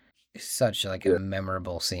on, is such like a yeah.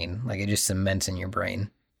 memorable scene. Like it just cements in your brain.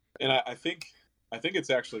 And I think it's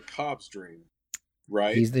actually Cobb's dream,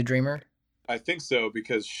 right? He's the dreamer. I think so,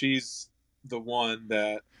 because she's the one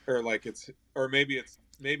that, or like or maybe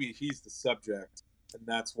he's the subject, and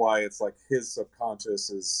that's why it's like his subconscious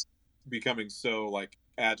is becoming so like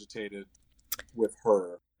agitated with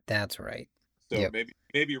her. That's right. So Yep.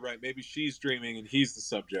 maybe you're right. Maybe she's dreaming and he's the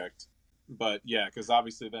subject. But yeah, because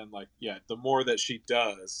obviously then like the more that she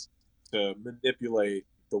does to manipulate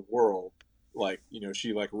the world, like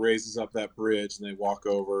she like raises up that bridge and they walk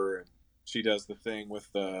over, and she does the thing with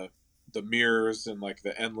the mirrors and like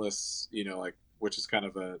the endless, like, which is kind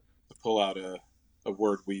of to pull out a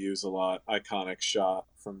word we use a lot, iconic shot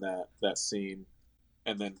from that scene,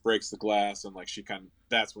 and then breaks the glass, and like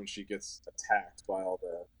that's when she gets attacked by all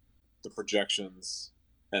the projections,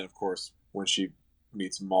 and of course when she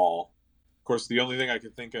meets Maul. Of course, the only thing I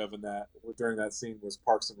could think of in that during that scene was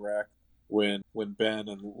Parks and Rec, when Ben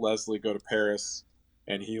and Leslie go to Paris,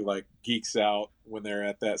 and he like geeks out when they're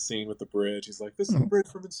at that scene with the bridge. He's like, "This is the bridge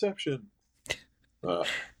from Inception." Uh,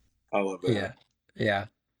 I love that. Yeah. Yeah.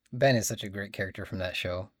 Ben is such a great character from that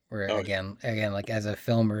show. Where Oh again, like as a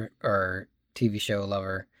film or TV show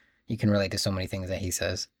lover, you can relate to so many things that he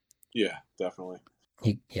says. yeah, definitely.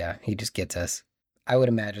 He just gets us. I would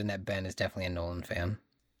imagine that Ben is definitely a Nolan fan.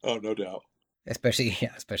 Oh, no doubt. Especially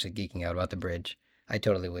especially geeking out about the bridge. I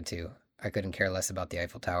totally would too. I couldn't care less about the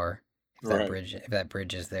Eiffel Tower Right. if that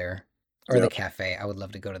bridge is there. Or Yeah. the cafe. I would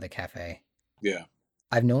love to go to the cafe. Yeah.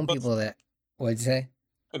 I've known But people that what'd you say?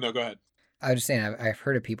 oh, no, go ahead. I was just saying I've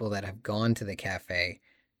heard of people that have gone to the cafe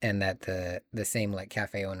and that the same like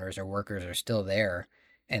cafe owners or workers are still there,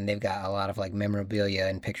 and they've got a lot of like memorabilia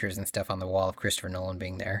and pictures and stuff on the wall of Christopher Nolan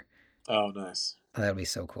being there. Oh, nice. Oh, that'd be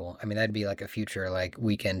so cool. I mean, that'd be like a future like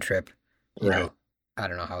weekend trip, you Right. know. I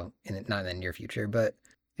don't know how not in the near future, but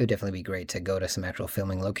It would definitely be great to go to some actual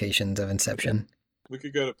filming locations of Inception. We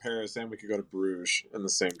could go to Paris and we could go to Bruges in the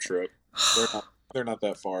same trip. They're not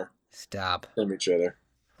that far Stop. from each other.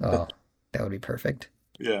 Oh, that would be perfect.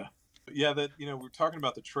 Yeah. Yeah, that we're talking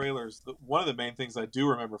about the trailers. One of the main things I do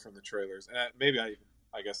remember from the trailers, and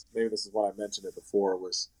I guess maybe this is what I mentioned it before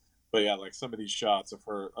was, but yeah, like some of these shots of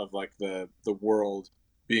her of like the world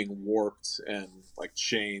being warped and like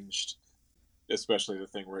changed, especially the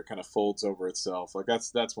thing where it kind of folds over itself. Like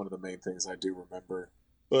that's one of the main things I do remember.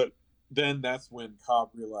 But then that's when Cobb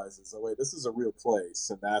realizes, oh wait, this is a real place,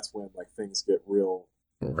 and that's when like things get real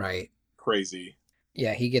Right. crazy.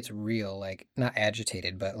 Yeah, he gets real, like, not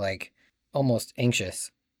agitated, but like almost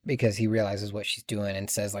anxious because he realizes what she's doing and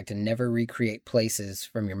says, like, to never recreate places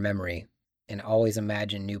from your memory and always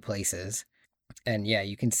imagine new places. And yeah,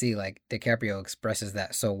 you can see like DiCaprio expresses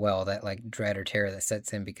that so well, that like dread or terror that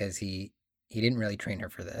sets in because he didn't really train her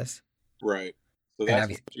for this. Right. So And that's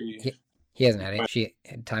when obviously he hasn't had it. She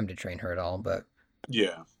had time to train her at all, but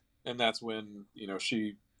yeah. And that's when,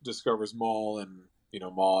 she discovers Maul, and,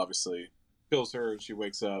 Maul obviously kills her, and she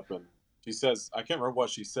wakes up and she says, I can't remember what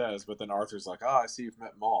she says, but then Arthur's like, I see you've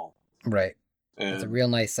met Maul. right. And That's a real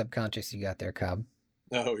nice subconscious you got there, Cobb.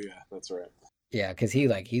 oh yeah, that's right. Yeah, because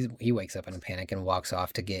he wakes up in a panic and walks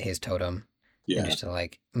off to get his totem, and Yeah. just to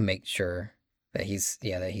like make sure that he's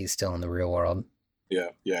still in the real world. Yeah.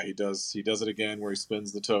 Yeah. He does it again where he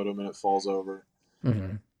spins the totem and it falls over,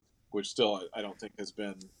 Mm-hmm. which still I don't think has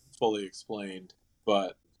been fully explained.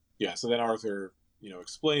 But yeah, so then Arthur,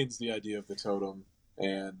 explains the idea of the totem,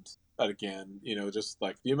 and again, just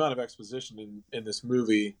like the amount of exposition in this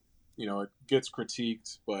movie, it gets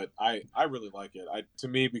critiqued, but I really like it. To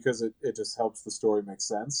me, because it just helps the story make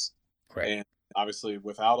sense. Right. And obviously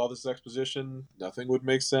without all this exposition, nothing would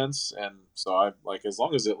make sense. And so I like, as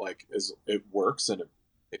long as it works and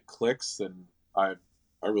it clicks, then I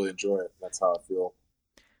really enjoy it. That's how I feel.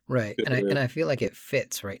 Right. And I feel like it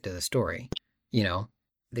fits right to the story. You know,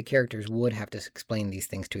 the characters would have to explain these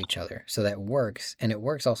things to each other. So that works. And it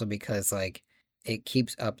works also because like it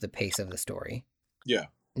keeps up the pace of the story. Yeah.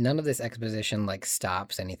 None of this exposition like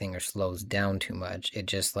stops anything or slows down too much. It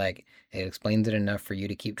just like it explains it enough for you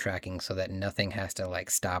to keep tracking so that nothing has to like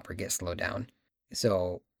stop or get slowed down.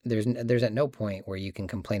 So there's at no point where you can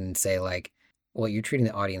complain and say like, well, you're treating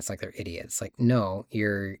the audience like they're idiots. Like, no,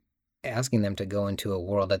 you're asking them to go into a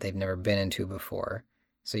world that they've never been into before.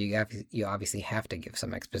 So you obviously have to give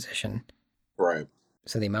some exposition. Right.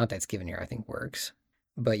 So the amount that's given here, I think, works.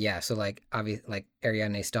 But yeah, so like like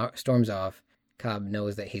Ariadne storms off. Cobb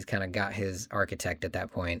knows that he's kind of got his architect at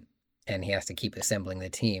that point, and he has to keep assembling the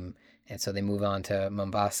team. And so they move on to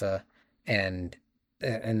Mombasa, and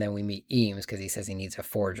then we meet Eames because he says he needs a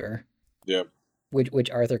forger. Yep. Which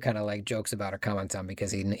Arthur kind of like jokes about or comments on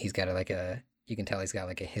because he's got you can tell he's got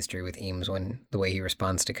like a history with Eames when the way he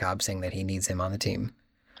responds to Cobb saying that he needs him on the team.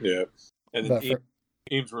 Yeah. And then But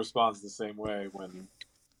Eames responds the same way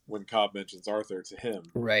when Cobb mentions Arthur to him.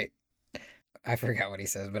 right. I forgot what he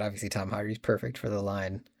says, but obviously Tom Hardy's perfect for the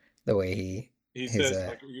line, the way he says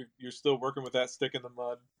like you're still working with that stick in the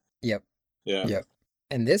mud. Yep. Yeah. Yep.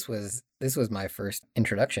 And this was my first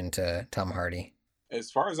introduction to Tom Hardy.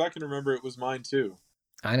 As far as I can remember, it was mine too.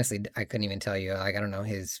 Honestly, I couldn't even tell you. Like, I don't know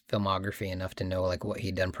his filmography enough to know like what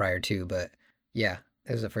he'd done prior to, but yeah,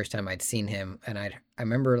 it was the first time I'd seen him, and I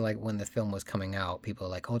remember like when the film was coming out, people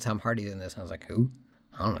were like, "Oh, Tom Hardy's in this," and I was like, "Who?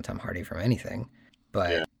 I don't know Tom Hardy from anything."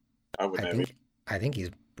 But yeah, I think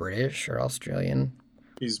he's British or Australian.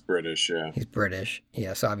 He's British, yeah. He's British,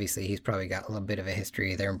 yeah. So obviously he's probably got a little bit of a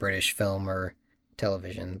history there in British film or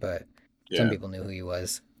television, but some people knew who he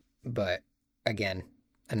was. But again,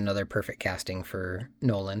 another perfect casting for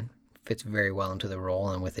Nolan. Fits very well into the role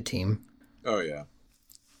and with the team. Oh yeah.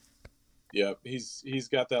 Yeah, he's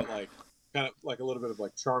got that like kind of like a little bit of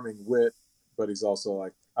like charming wit, but he's also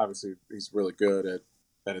like obviously he's really good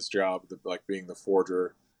at his job, like being the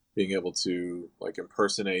forger, being able to like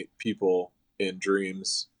impersonate people in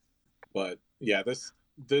dreams. But yeah,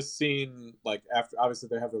 this scene, like after obviously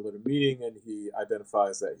they have their little meeting and he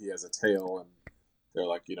identifies that he has a tail, and they're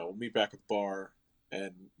like, we'll meet back at the bar.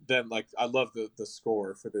 And then like I love the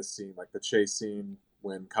score for this scene, like the chase scene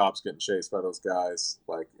when Cobb's getting chased by those guys.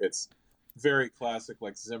 Like it's very classic,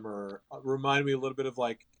 like Zimmer. Remind me a little bit of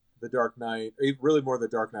like The Dark Knight, really more The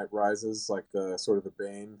Dark Knight Rises, like the sort of the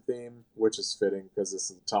Bane theme, which is fitting because this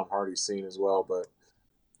is a Tom Hardy scene as well. But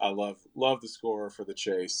I love the score for the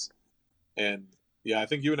chase. And yeah, I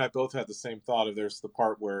think you and I both had the same thought of there's the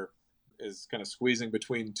part where is kind of squeezing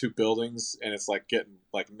between two buildings and it's like getting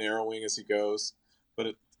like narrowing as he goes. But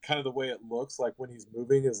it kind of the way it looks like when he's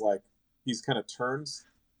moving is like he's kind of turns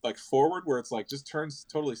like forward where it's like just turns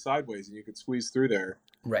totally sideways and you could squeeze through there.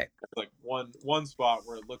 Right. Like one spot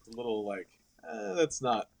where it looked a little like that's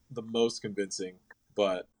not the most convincing,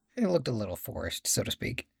 but It looked a little forced, so to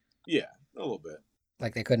speak. yeah, a little bit.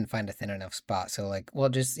 Like they couldn't find a thin enough spot, so like, well,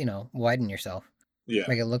 just widen yourself, Yeah,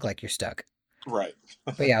 make it look like you're stuck. right.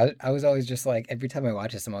 But yeah, I was always just like, every time I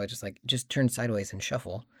watch this, I'm always just like, just turn sideways and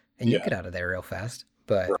shuffle, and you'll Yeah, get out of there real fast.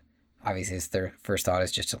 But right. obviously, his first thought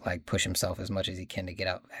is just to like push himself as much as he can to get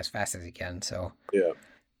out as fast as he can. So, Yeah,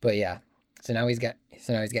 but yeah, so now he's got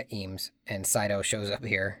Eames, and Saito shows up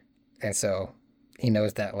here, and so he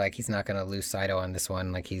knows that like he's not gonna lose Saito on this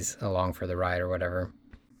one, like he's along for the ride or whatever.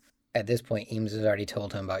 At this point, Eames has already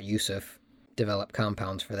told him about Yusuf, develop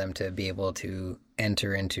compounds for them to be able to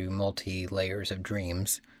enter into multi layers of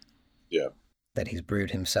dreams yeah, that he's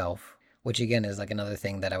brewed himself, which again is like another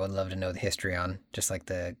thing that I would love to know the history on, just like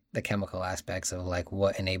the chemical aspects of like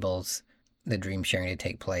what enables the dream sharing to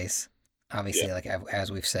take place. Obviously, yeah, like as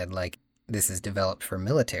we've said, like this is developed for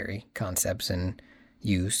military concepts and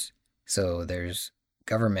use, so there's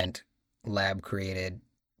government lab created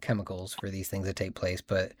chemicals for these things to take place,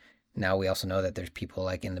 but now we also know that there's people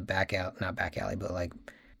like in the not back alley, but like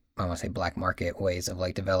I want to say black market ways of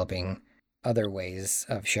like developing other ways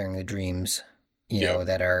of sharing the dreams, yeah.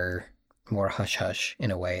 that are more hush hush in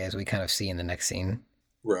a way, as we kind of see in the next scene.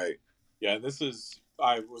 Right. Yeah, and this is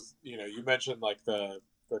I was you mentioned like the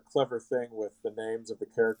clever thing with the names of the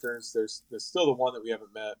characters. There's still the one that we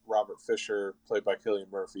haven't met, Robert Fisher, played by Cillian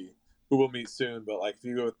Murphy, who we'll meet soon. But like if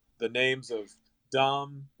you go with the names of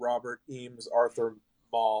Dom, Robert, Eames, Arthur,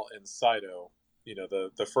 Maul, and Saito,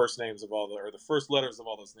 the first names of the first letters of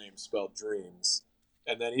all those names spell dreams.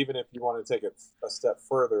 And then even if you want to take it a step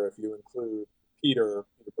further, if you include Peter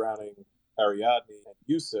Browning, Ariadne, and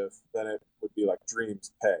Yusuf, then it would be like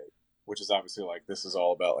dreams pay, which is obviously like this is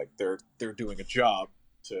all about like they're doing a job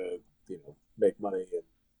to make money and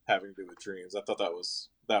having to do with dreams. I thought that was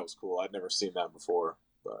cool. I'd never seen that before,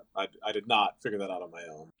 but I did not figure that out on my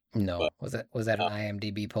own. No, But was that an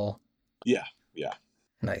IMDb poll? yeah,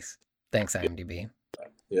 Nice, thanks IMDb.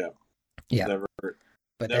 yeah. Yeah, Never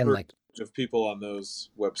but never then like, of people on those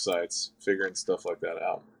websites figuring stuff like that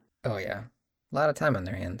out. oh yeah, a lot of time on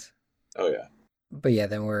their hands. Oh yeah, But yeah,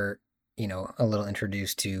 then we're a little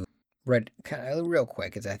introduced to kind of real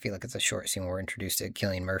quick, as I feel like it's a short scene. We're introduced to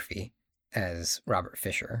Cillian Murphy as Robert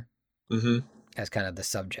Fisher, mm-hmm. as kind of the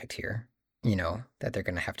subject here, that they're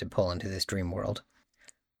going to have to pull into this dream world.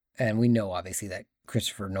 And we know, obviously, that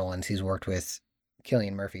Christopher Nolan's, he's worked with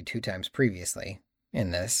Cillian Murphy 2 times previously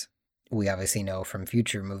in this. We obviously know from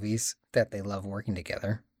future movies that they love working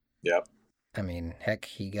together. Yep. I mean, heck,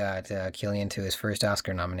 he got Cillian to his first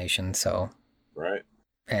Oscar nomination, so. Right.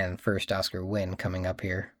 And first Oscar win coming up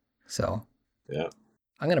here, so. Yeah.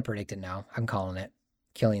 I'm going to predict it now. I'm calling it.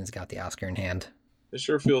 Cillian's got the Oscar in hand. It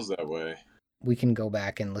sure feels that way. We can go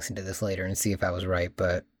back and listen to this later and see if I was right,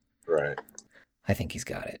 but right. I think he's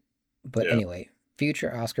got it. But yeah. Anyway,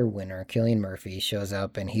 future Oscar winner Cillian Murphy shows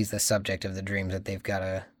up, and he's the subject of the dreams that they've got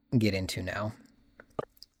to get into now.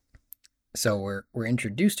 So we're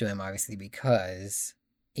introduced to him, obviously, because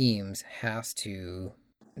Eames has to...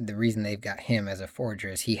 The reason they've got him as a forger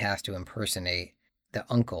is he has to impersonate the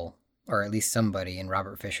uncle, or at least somebody in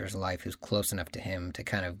Robert Fisher's life who's close enough to him to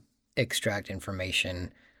kind of extract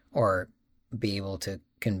information or be able to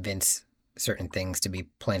convince certain things to be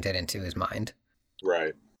planted into his mind.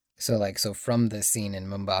 Right. So from this scene in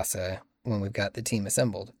Mombasa, when we've got the team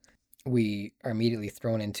assembled, we are immediately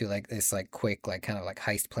thrown into like this like quick like kind of like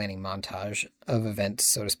heist planning montage of events,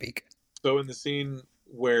 so to speak. So in the scene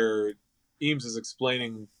where Eames is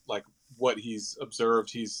explaining like what he's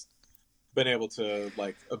observed, he's been able to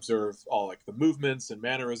like observe all like the movements and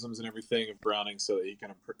mannerisms and everything of Browning so that he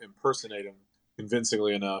can impersonate him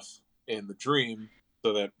convincingly enough in the dream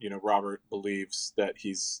so that Robert believes that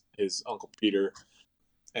he's his Uncle Peter.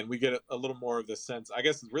 And we get a little more of the sense, I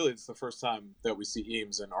guess really it's the first time that we see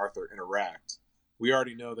Eames and Arthur interact. We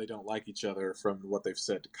already know they don't like each other from what they've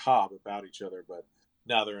said to Cobb about each other, but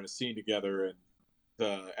now they're in a scene together, and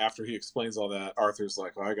after he explains all that, Arthur's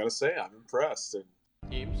like, well, I gotta say, I'm impressed. And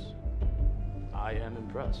Eames, I am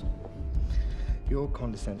impressed. Your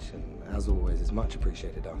condescension, as always, is much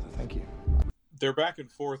appreciated, Arthur. Thank you. Their back and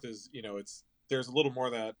forth is, there's a little more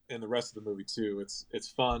of that in the rest of the movie too. It's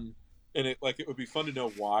fun. And it would be fun to know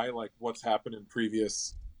why, like what's happened in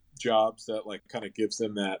previous jobs that like kind of gives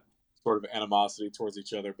them that sort of animosity towards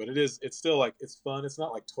each other. But it's still like, it's fun. It's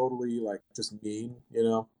not like totally like just mean,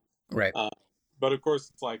 Right. But of course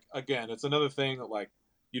it's like, again, it's another thing that like,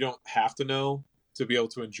 you don't have to know to be able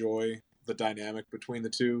to enjoy the dynamic between the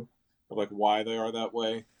two of like why they are that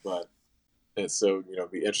way. But And so,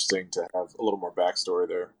 it'd be interesting to have a little more backstory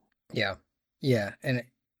there. Yeah. Yeah. And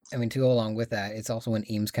I mean, to go along with that, it's also when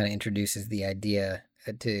Eames kind of introduces the idea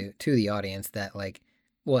to the audience that like,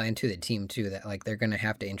 well, and to the team too, that like they're going to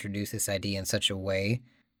have to introduce this idea in such a way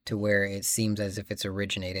to where it seems as if it's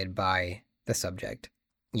originated by the subject,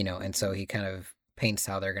 and so he kind of paints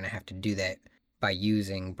how they're going to have to do that by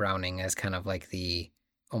using Browning as kind of like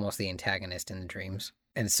almost the antagonist in the dreams.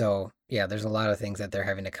 And so, yeah, there's a lot of things that they're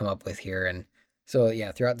having to come up with here. And so,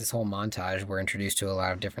 yeah, throughout this whole montage, we're introduced to a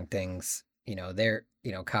lot of different things.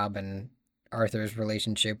 Cobb and Arthur's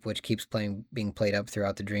relationship, which keeps being played up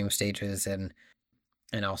throughout the dream stages, and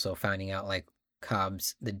also finding out like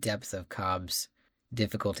the depth of Cobb's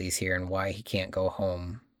difficulties here and why he can't go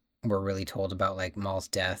home. We're really told about like Maul's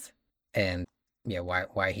death and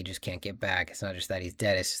why he just can't get back. It's not just that he's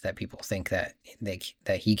dead; it's just that people think that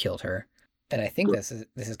he killed her. And I think this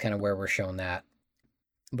is kind of where we're shown that.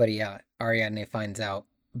 But yeah, Ariadne finds out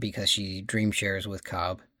because she dream shares with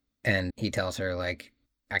Cobb, and he tells her like,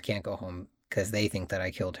 "I can't go home because they think that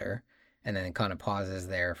I killed her." And then it kind of pauses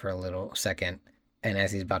there for a little second, and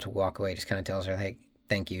as he's about to walk away, just kind of tells her like,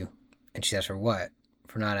 "Thank you," and she says, "For what?"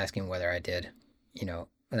 "For not asking whether I did."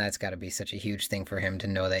 And that's got to be such a huge thing for him to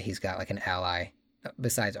know that he's got like an ally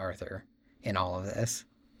besides Arthur in all of this.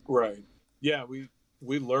 Right. Yeah, we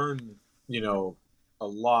learn, a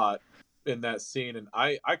lot in that scene, and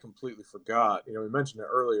I completely forgot. We mentioned it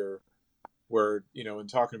earlier where, in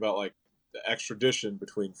talking about like the extradition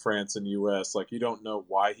between France and US, like you don't know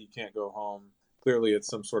why he can't go home. Clearly it's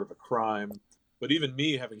some sort of a crime. But even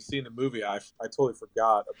me, having seen the movie, I totally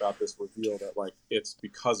forgot about this reveal that like it's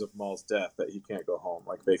because of Maul's death that he can't go home.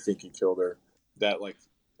 Like they think he killed her. That like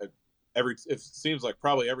it seems like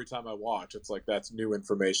probably every time I watch, it's like that's new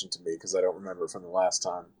information to me because I don't remember from the last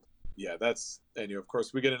time. Yeah, and of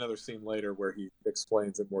course we get another scene later where he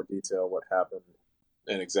explains in more detail what happened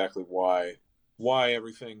and exactly why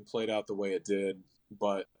everything played out the way it did.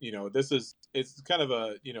 But it's kind of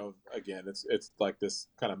a again it's like this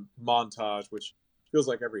kind of montage, which feels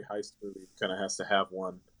like every heist movie kind of has to have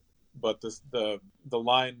one. But the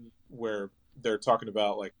line where they're talking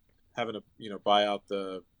about like having to buy out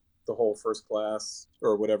the whole first class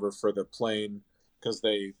or whatever for the plane because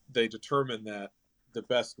they determine that the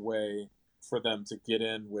best way for them to get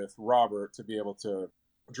in with Robert to be able to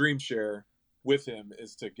dream share with him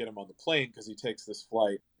is to get him on the plane because he takes this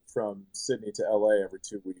flight from Sydney to LA every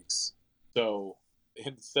 2 weeks. So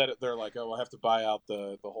instead they're like, oh, we'll have to buy out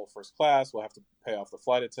the whole first class. We'll have to pay off the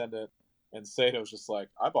flight attendant. And Sato's just like,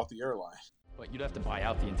 I bought the airline. But you'd have to buy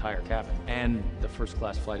out the entire cabin and the first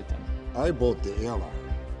class flight attendant. I bought the airline.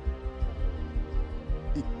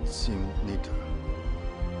 It seemed neater.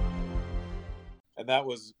 And that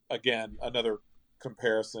was, again, another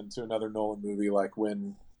comparison to another Nolan movie, like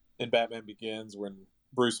when in Batman Begins, when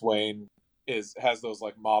Bruce Wayne has those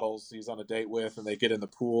like models he's on a date with, and they get in the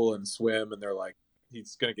pool and swim, and they're like,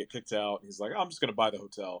 he's gonna get kicked out. And he's like, I'm just gonna buy the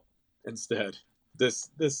hotel instead. This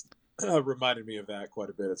reminded me of that quite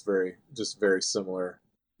a bit. It's very similar.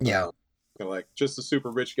 Yeah, like just a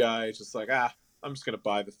super rich guy, just like I'm just gonna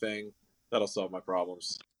buy the thing that'll solve my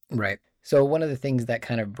problems. Right. So one of the things that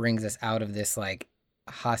kind of brings us out of this like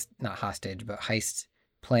not hostage but heist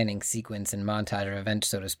planning sequence and montage of events,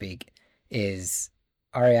 so to speak, is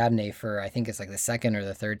Ariadne, for I think it's like the second or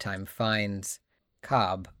the third time, finds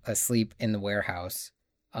Cobb asleep in the warehouse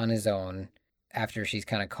on his own after she's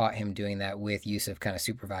kind of caught him doing that with Yusuf kind of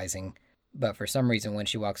supervising. But for some reason, when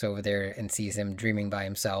she walks over there and sees him dreaming by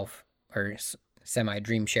himself, or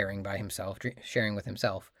semi-dream sharing by himself, sharing with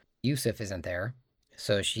himself, Yusuf isn't there.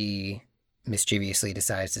 So she mischievously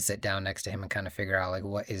decides to sit down next to him and kind of figure out like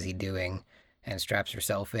what is he doing, and straps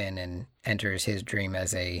herself in and enters his dream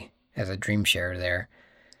as a dream sharer there.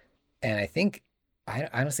 And I think I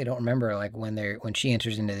honestly don't remember like when she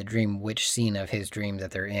enters into the dream, which scene of his dream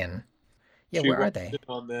that they're in. Yeah, where are they?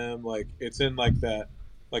 On them, like it's in like that,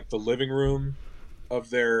 like the living room of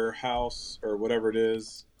their house or whatever it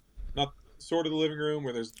is. Not sort of the living room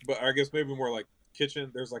where but I guess maybe more like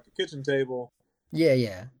kitchen. There's like a kitchen table.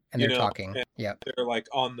 Yeah, and they're talking. Yep. They're like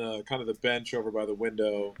on the kind of the bench over by the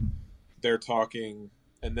window. They're talking,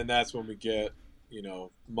 and then that's when we get,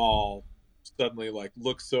 Maul suddenly like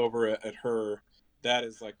looks over at her. That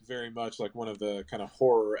is like very much like one of the kind of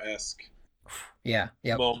horror-esque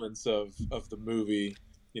moments of the movie,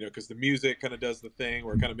 because the music kind of does the thing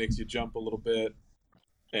where it kind of makes you jump a little bit.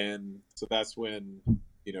 And so that's when,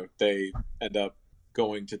 they end up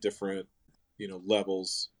going to different,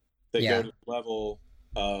 levels. They go to the level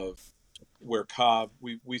of where Cobb,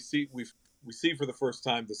 we see for the first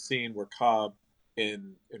time the scene where Cobb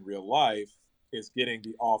in real life is getting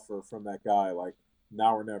the offer from that guy, like,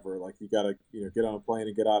 now or never, like, you gotta, get on a plane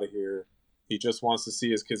and get out of here. He just wants to see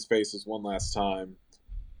his kids' faces one last time.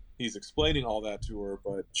 He's explaining all that to her,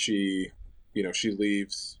 but she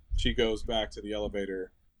leaves. She goes back to the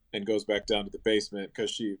elevator and goes back down to the basement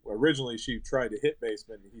because she tried to hit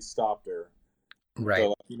basement and he stopped her. Right.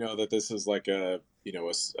 So, that this is like a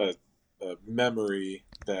memory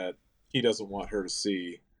that he doesn't want her to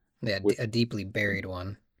see. Yeah, a deeply buried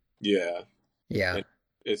one. Yeah. Yeah. And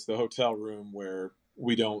it's the hotel room where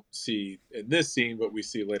we don't see in this scene, but we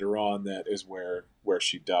see later on that is where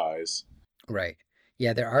she dies. Right.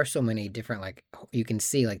 Yeah, there are so many different, like, you can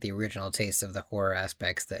see, like, the original taste of the horror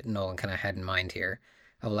aspects that Nolan kind of had in mind here.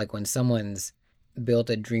 Of, like, when someone's built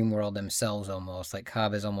a dream world themselves almost, like,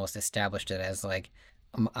 Cobb has almost established it as, like,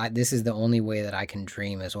 this is the only way that I can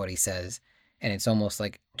dream, is what he says. And it's almost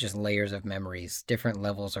like just layers of memories, different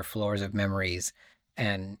levels or floors of memories.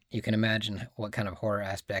 And you can imagine what kind of horror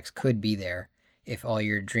aspects could be there if all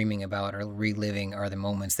you're dreaming about or reliving are the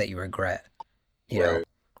moments that you regret. You know,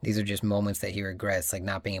 these are just moments that he regrets, like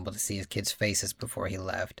not being able to see his kids' faces before he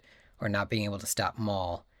left, or not being able to stop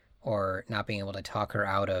Maul, or not being able to talk her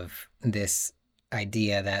out of this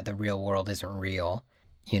idea that the real world isn't real,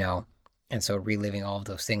 you know? And so reliving all of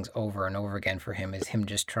those things over and over again for him is him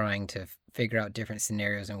just trying to figure out different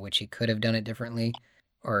scenarios in which he could have done it differently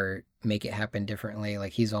or make it happen differently.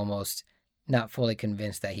 Like he's almost not fully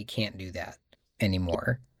convinced that he can't do that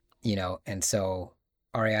anymore, you know? And so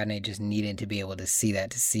Ariadne just needed to be able to see that,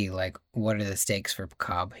 to see like what are the stakes for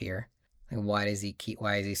Cobb here? Like why is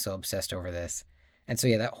he so obsessed over this? And so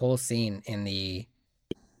yeah, that whole scene in the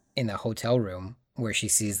hotel room where she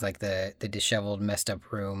sees like the disheveled, messed up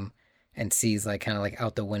room and sees like kind of like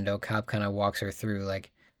out the window, Cobb kind of walks her through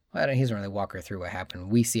like, well, he doesn't really walk her through what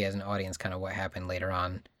happened. We see as an audience kind of what happened later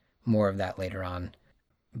on, more of that later on.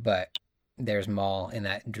 But there's Maul in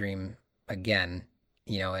that dream again,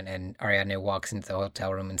 you know, and Ariadne walks into the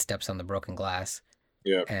hotel room and steps on the broken glass.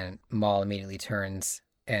 Yeah. And Maul immediately turns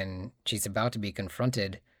and she's about to be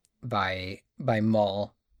confronted by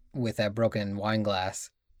Maul with that broken wine glass,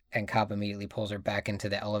 and Cobb immediately pulls her back into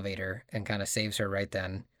the elevator and kind of saves her right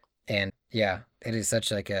then. And yeah, it is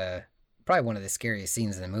such like probably one of the scariest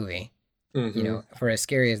scenes in the movie. Mm-hmm. You know, for as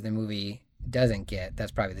scary as the movie doesn't get,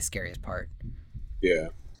 that's probably the scariest part. Yeah.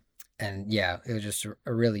 And yeah, it was just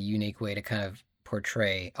a really unique way to kind of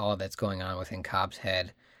portray all that's going on within Cobb's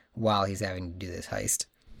head while he's having to do this heist.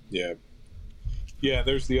 Yeah. Yeah,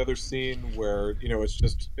 there's the other scene where,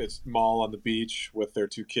 it's Maul on the beach with their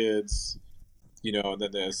two kids, and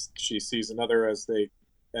then she sees another as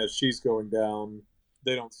she's going down.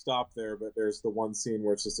 They don't stop there, but there's the one scene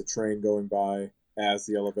where it's just a train going by as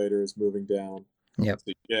the elevator is moving down. Yep. So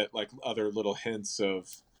you get like other little hints of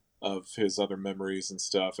his other memories and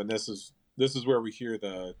stuff. And this is where we hear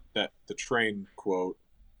the train quote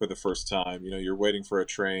for the first time. You're waiting for a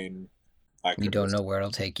train. You don't know where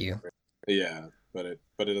it'll take you. Yeah, but it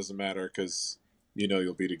doesn't matter because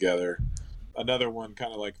you'll be together. Another one,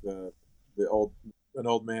 kind of like an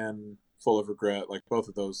old man full of regret. Like both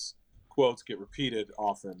of those quotes get repeated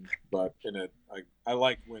often, but I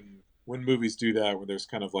like when movies do that, when there's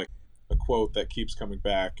kind of like a quote that keeps coming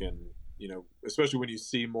back, and especially when you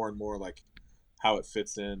see more and more like how it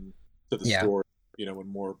fits in to the story. When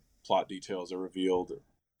more plot details are revealed.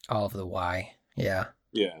 All of the why. Yeah.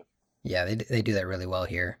 Yeah. Yeah, they do that really well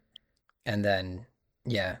here. And then,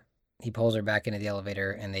 yeah, he pulls her back into the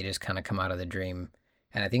elevator and they just kind of come out of the dream.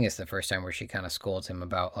 And I think it's the first time where she kind of scolds him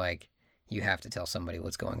about, like, you have to tell somebody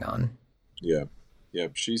what's going on. Yeah. Yeah.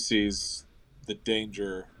 She sees the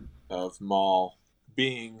danger of Maul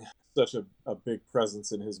being such a big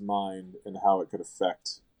presence in his mind and how it could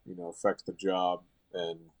affect the job.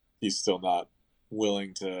 And he's still not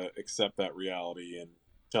willing to accept that reality and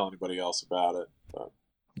tell anybody else about it. But,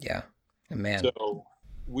 yeah. Man. So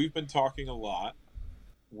we've been talking a lot.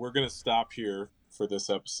 We're going to stop here for this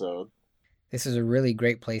episode. This is a really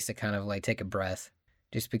great place to kind of like take a breath,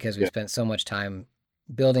 just because we spent so much time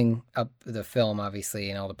building up the film, obviously,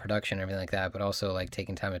 and all the production and everything like that, but also like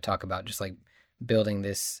taking time to talk about just like building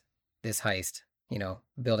this heist,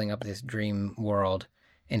 building up this dream world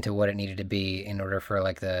into what it needed to be in order for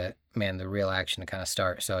like the real action to kind of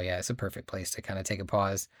start. So yeah, it's a perfect place to kind of take a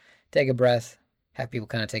pause, take a breath, have people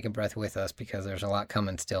kind of take a breath with us, because there's a lot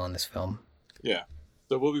coming still in this film. Yeah.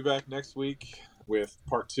 So we'll be back next week with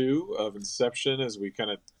part 2 of Inception, as we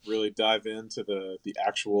kind of really dive into the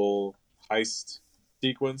actual heist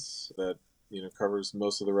sequence that, covers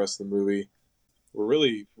most of the rest of the movie. We're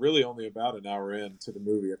really, really only about an hour into the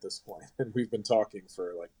movie at this point, and we've been talking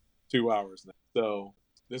for like 2 hours now. So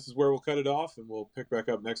this is where we'll cut it off, and we'll pick back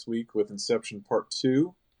up next week with Inception Part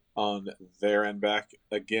 2 on There and Back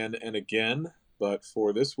Again and Again. But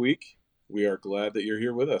for this week, we are glad that you're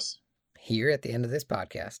here with us. Here at the end of this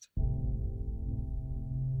podcast.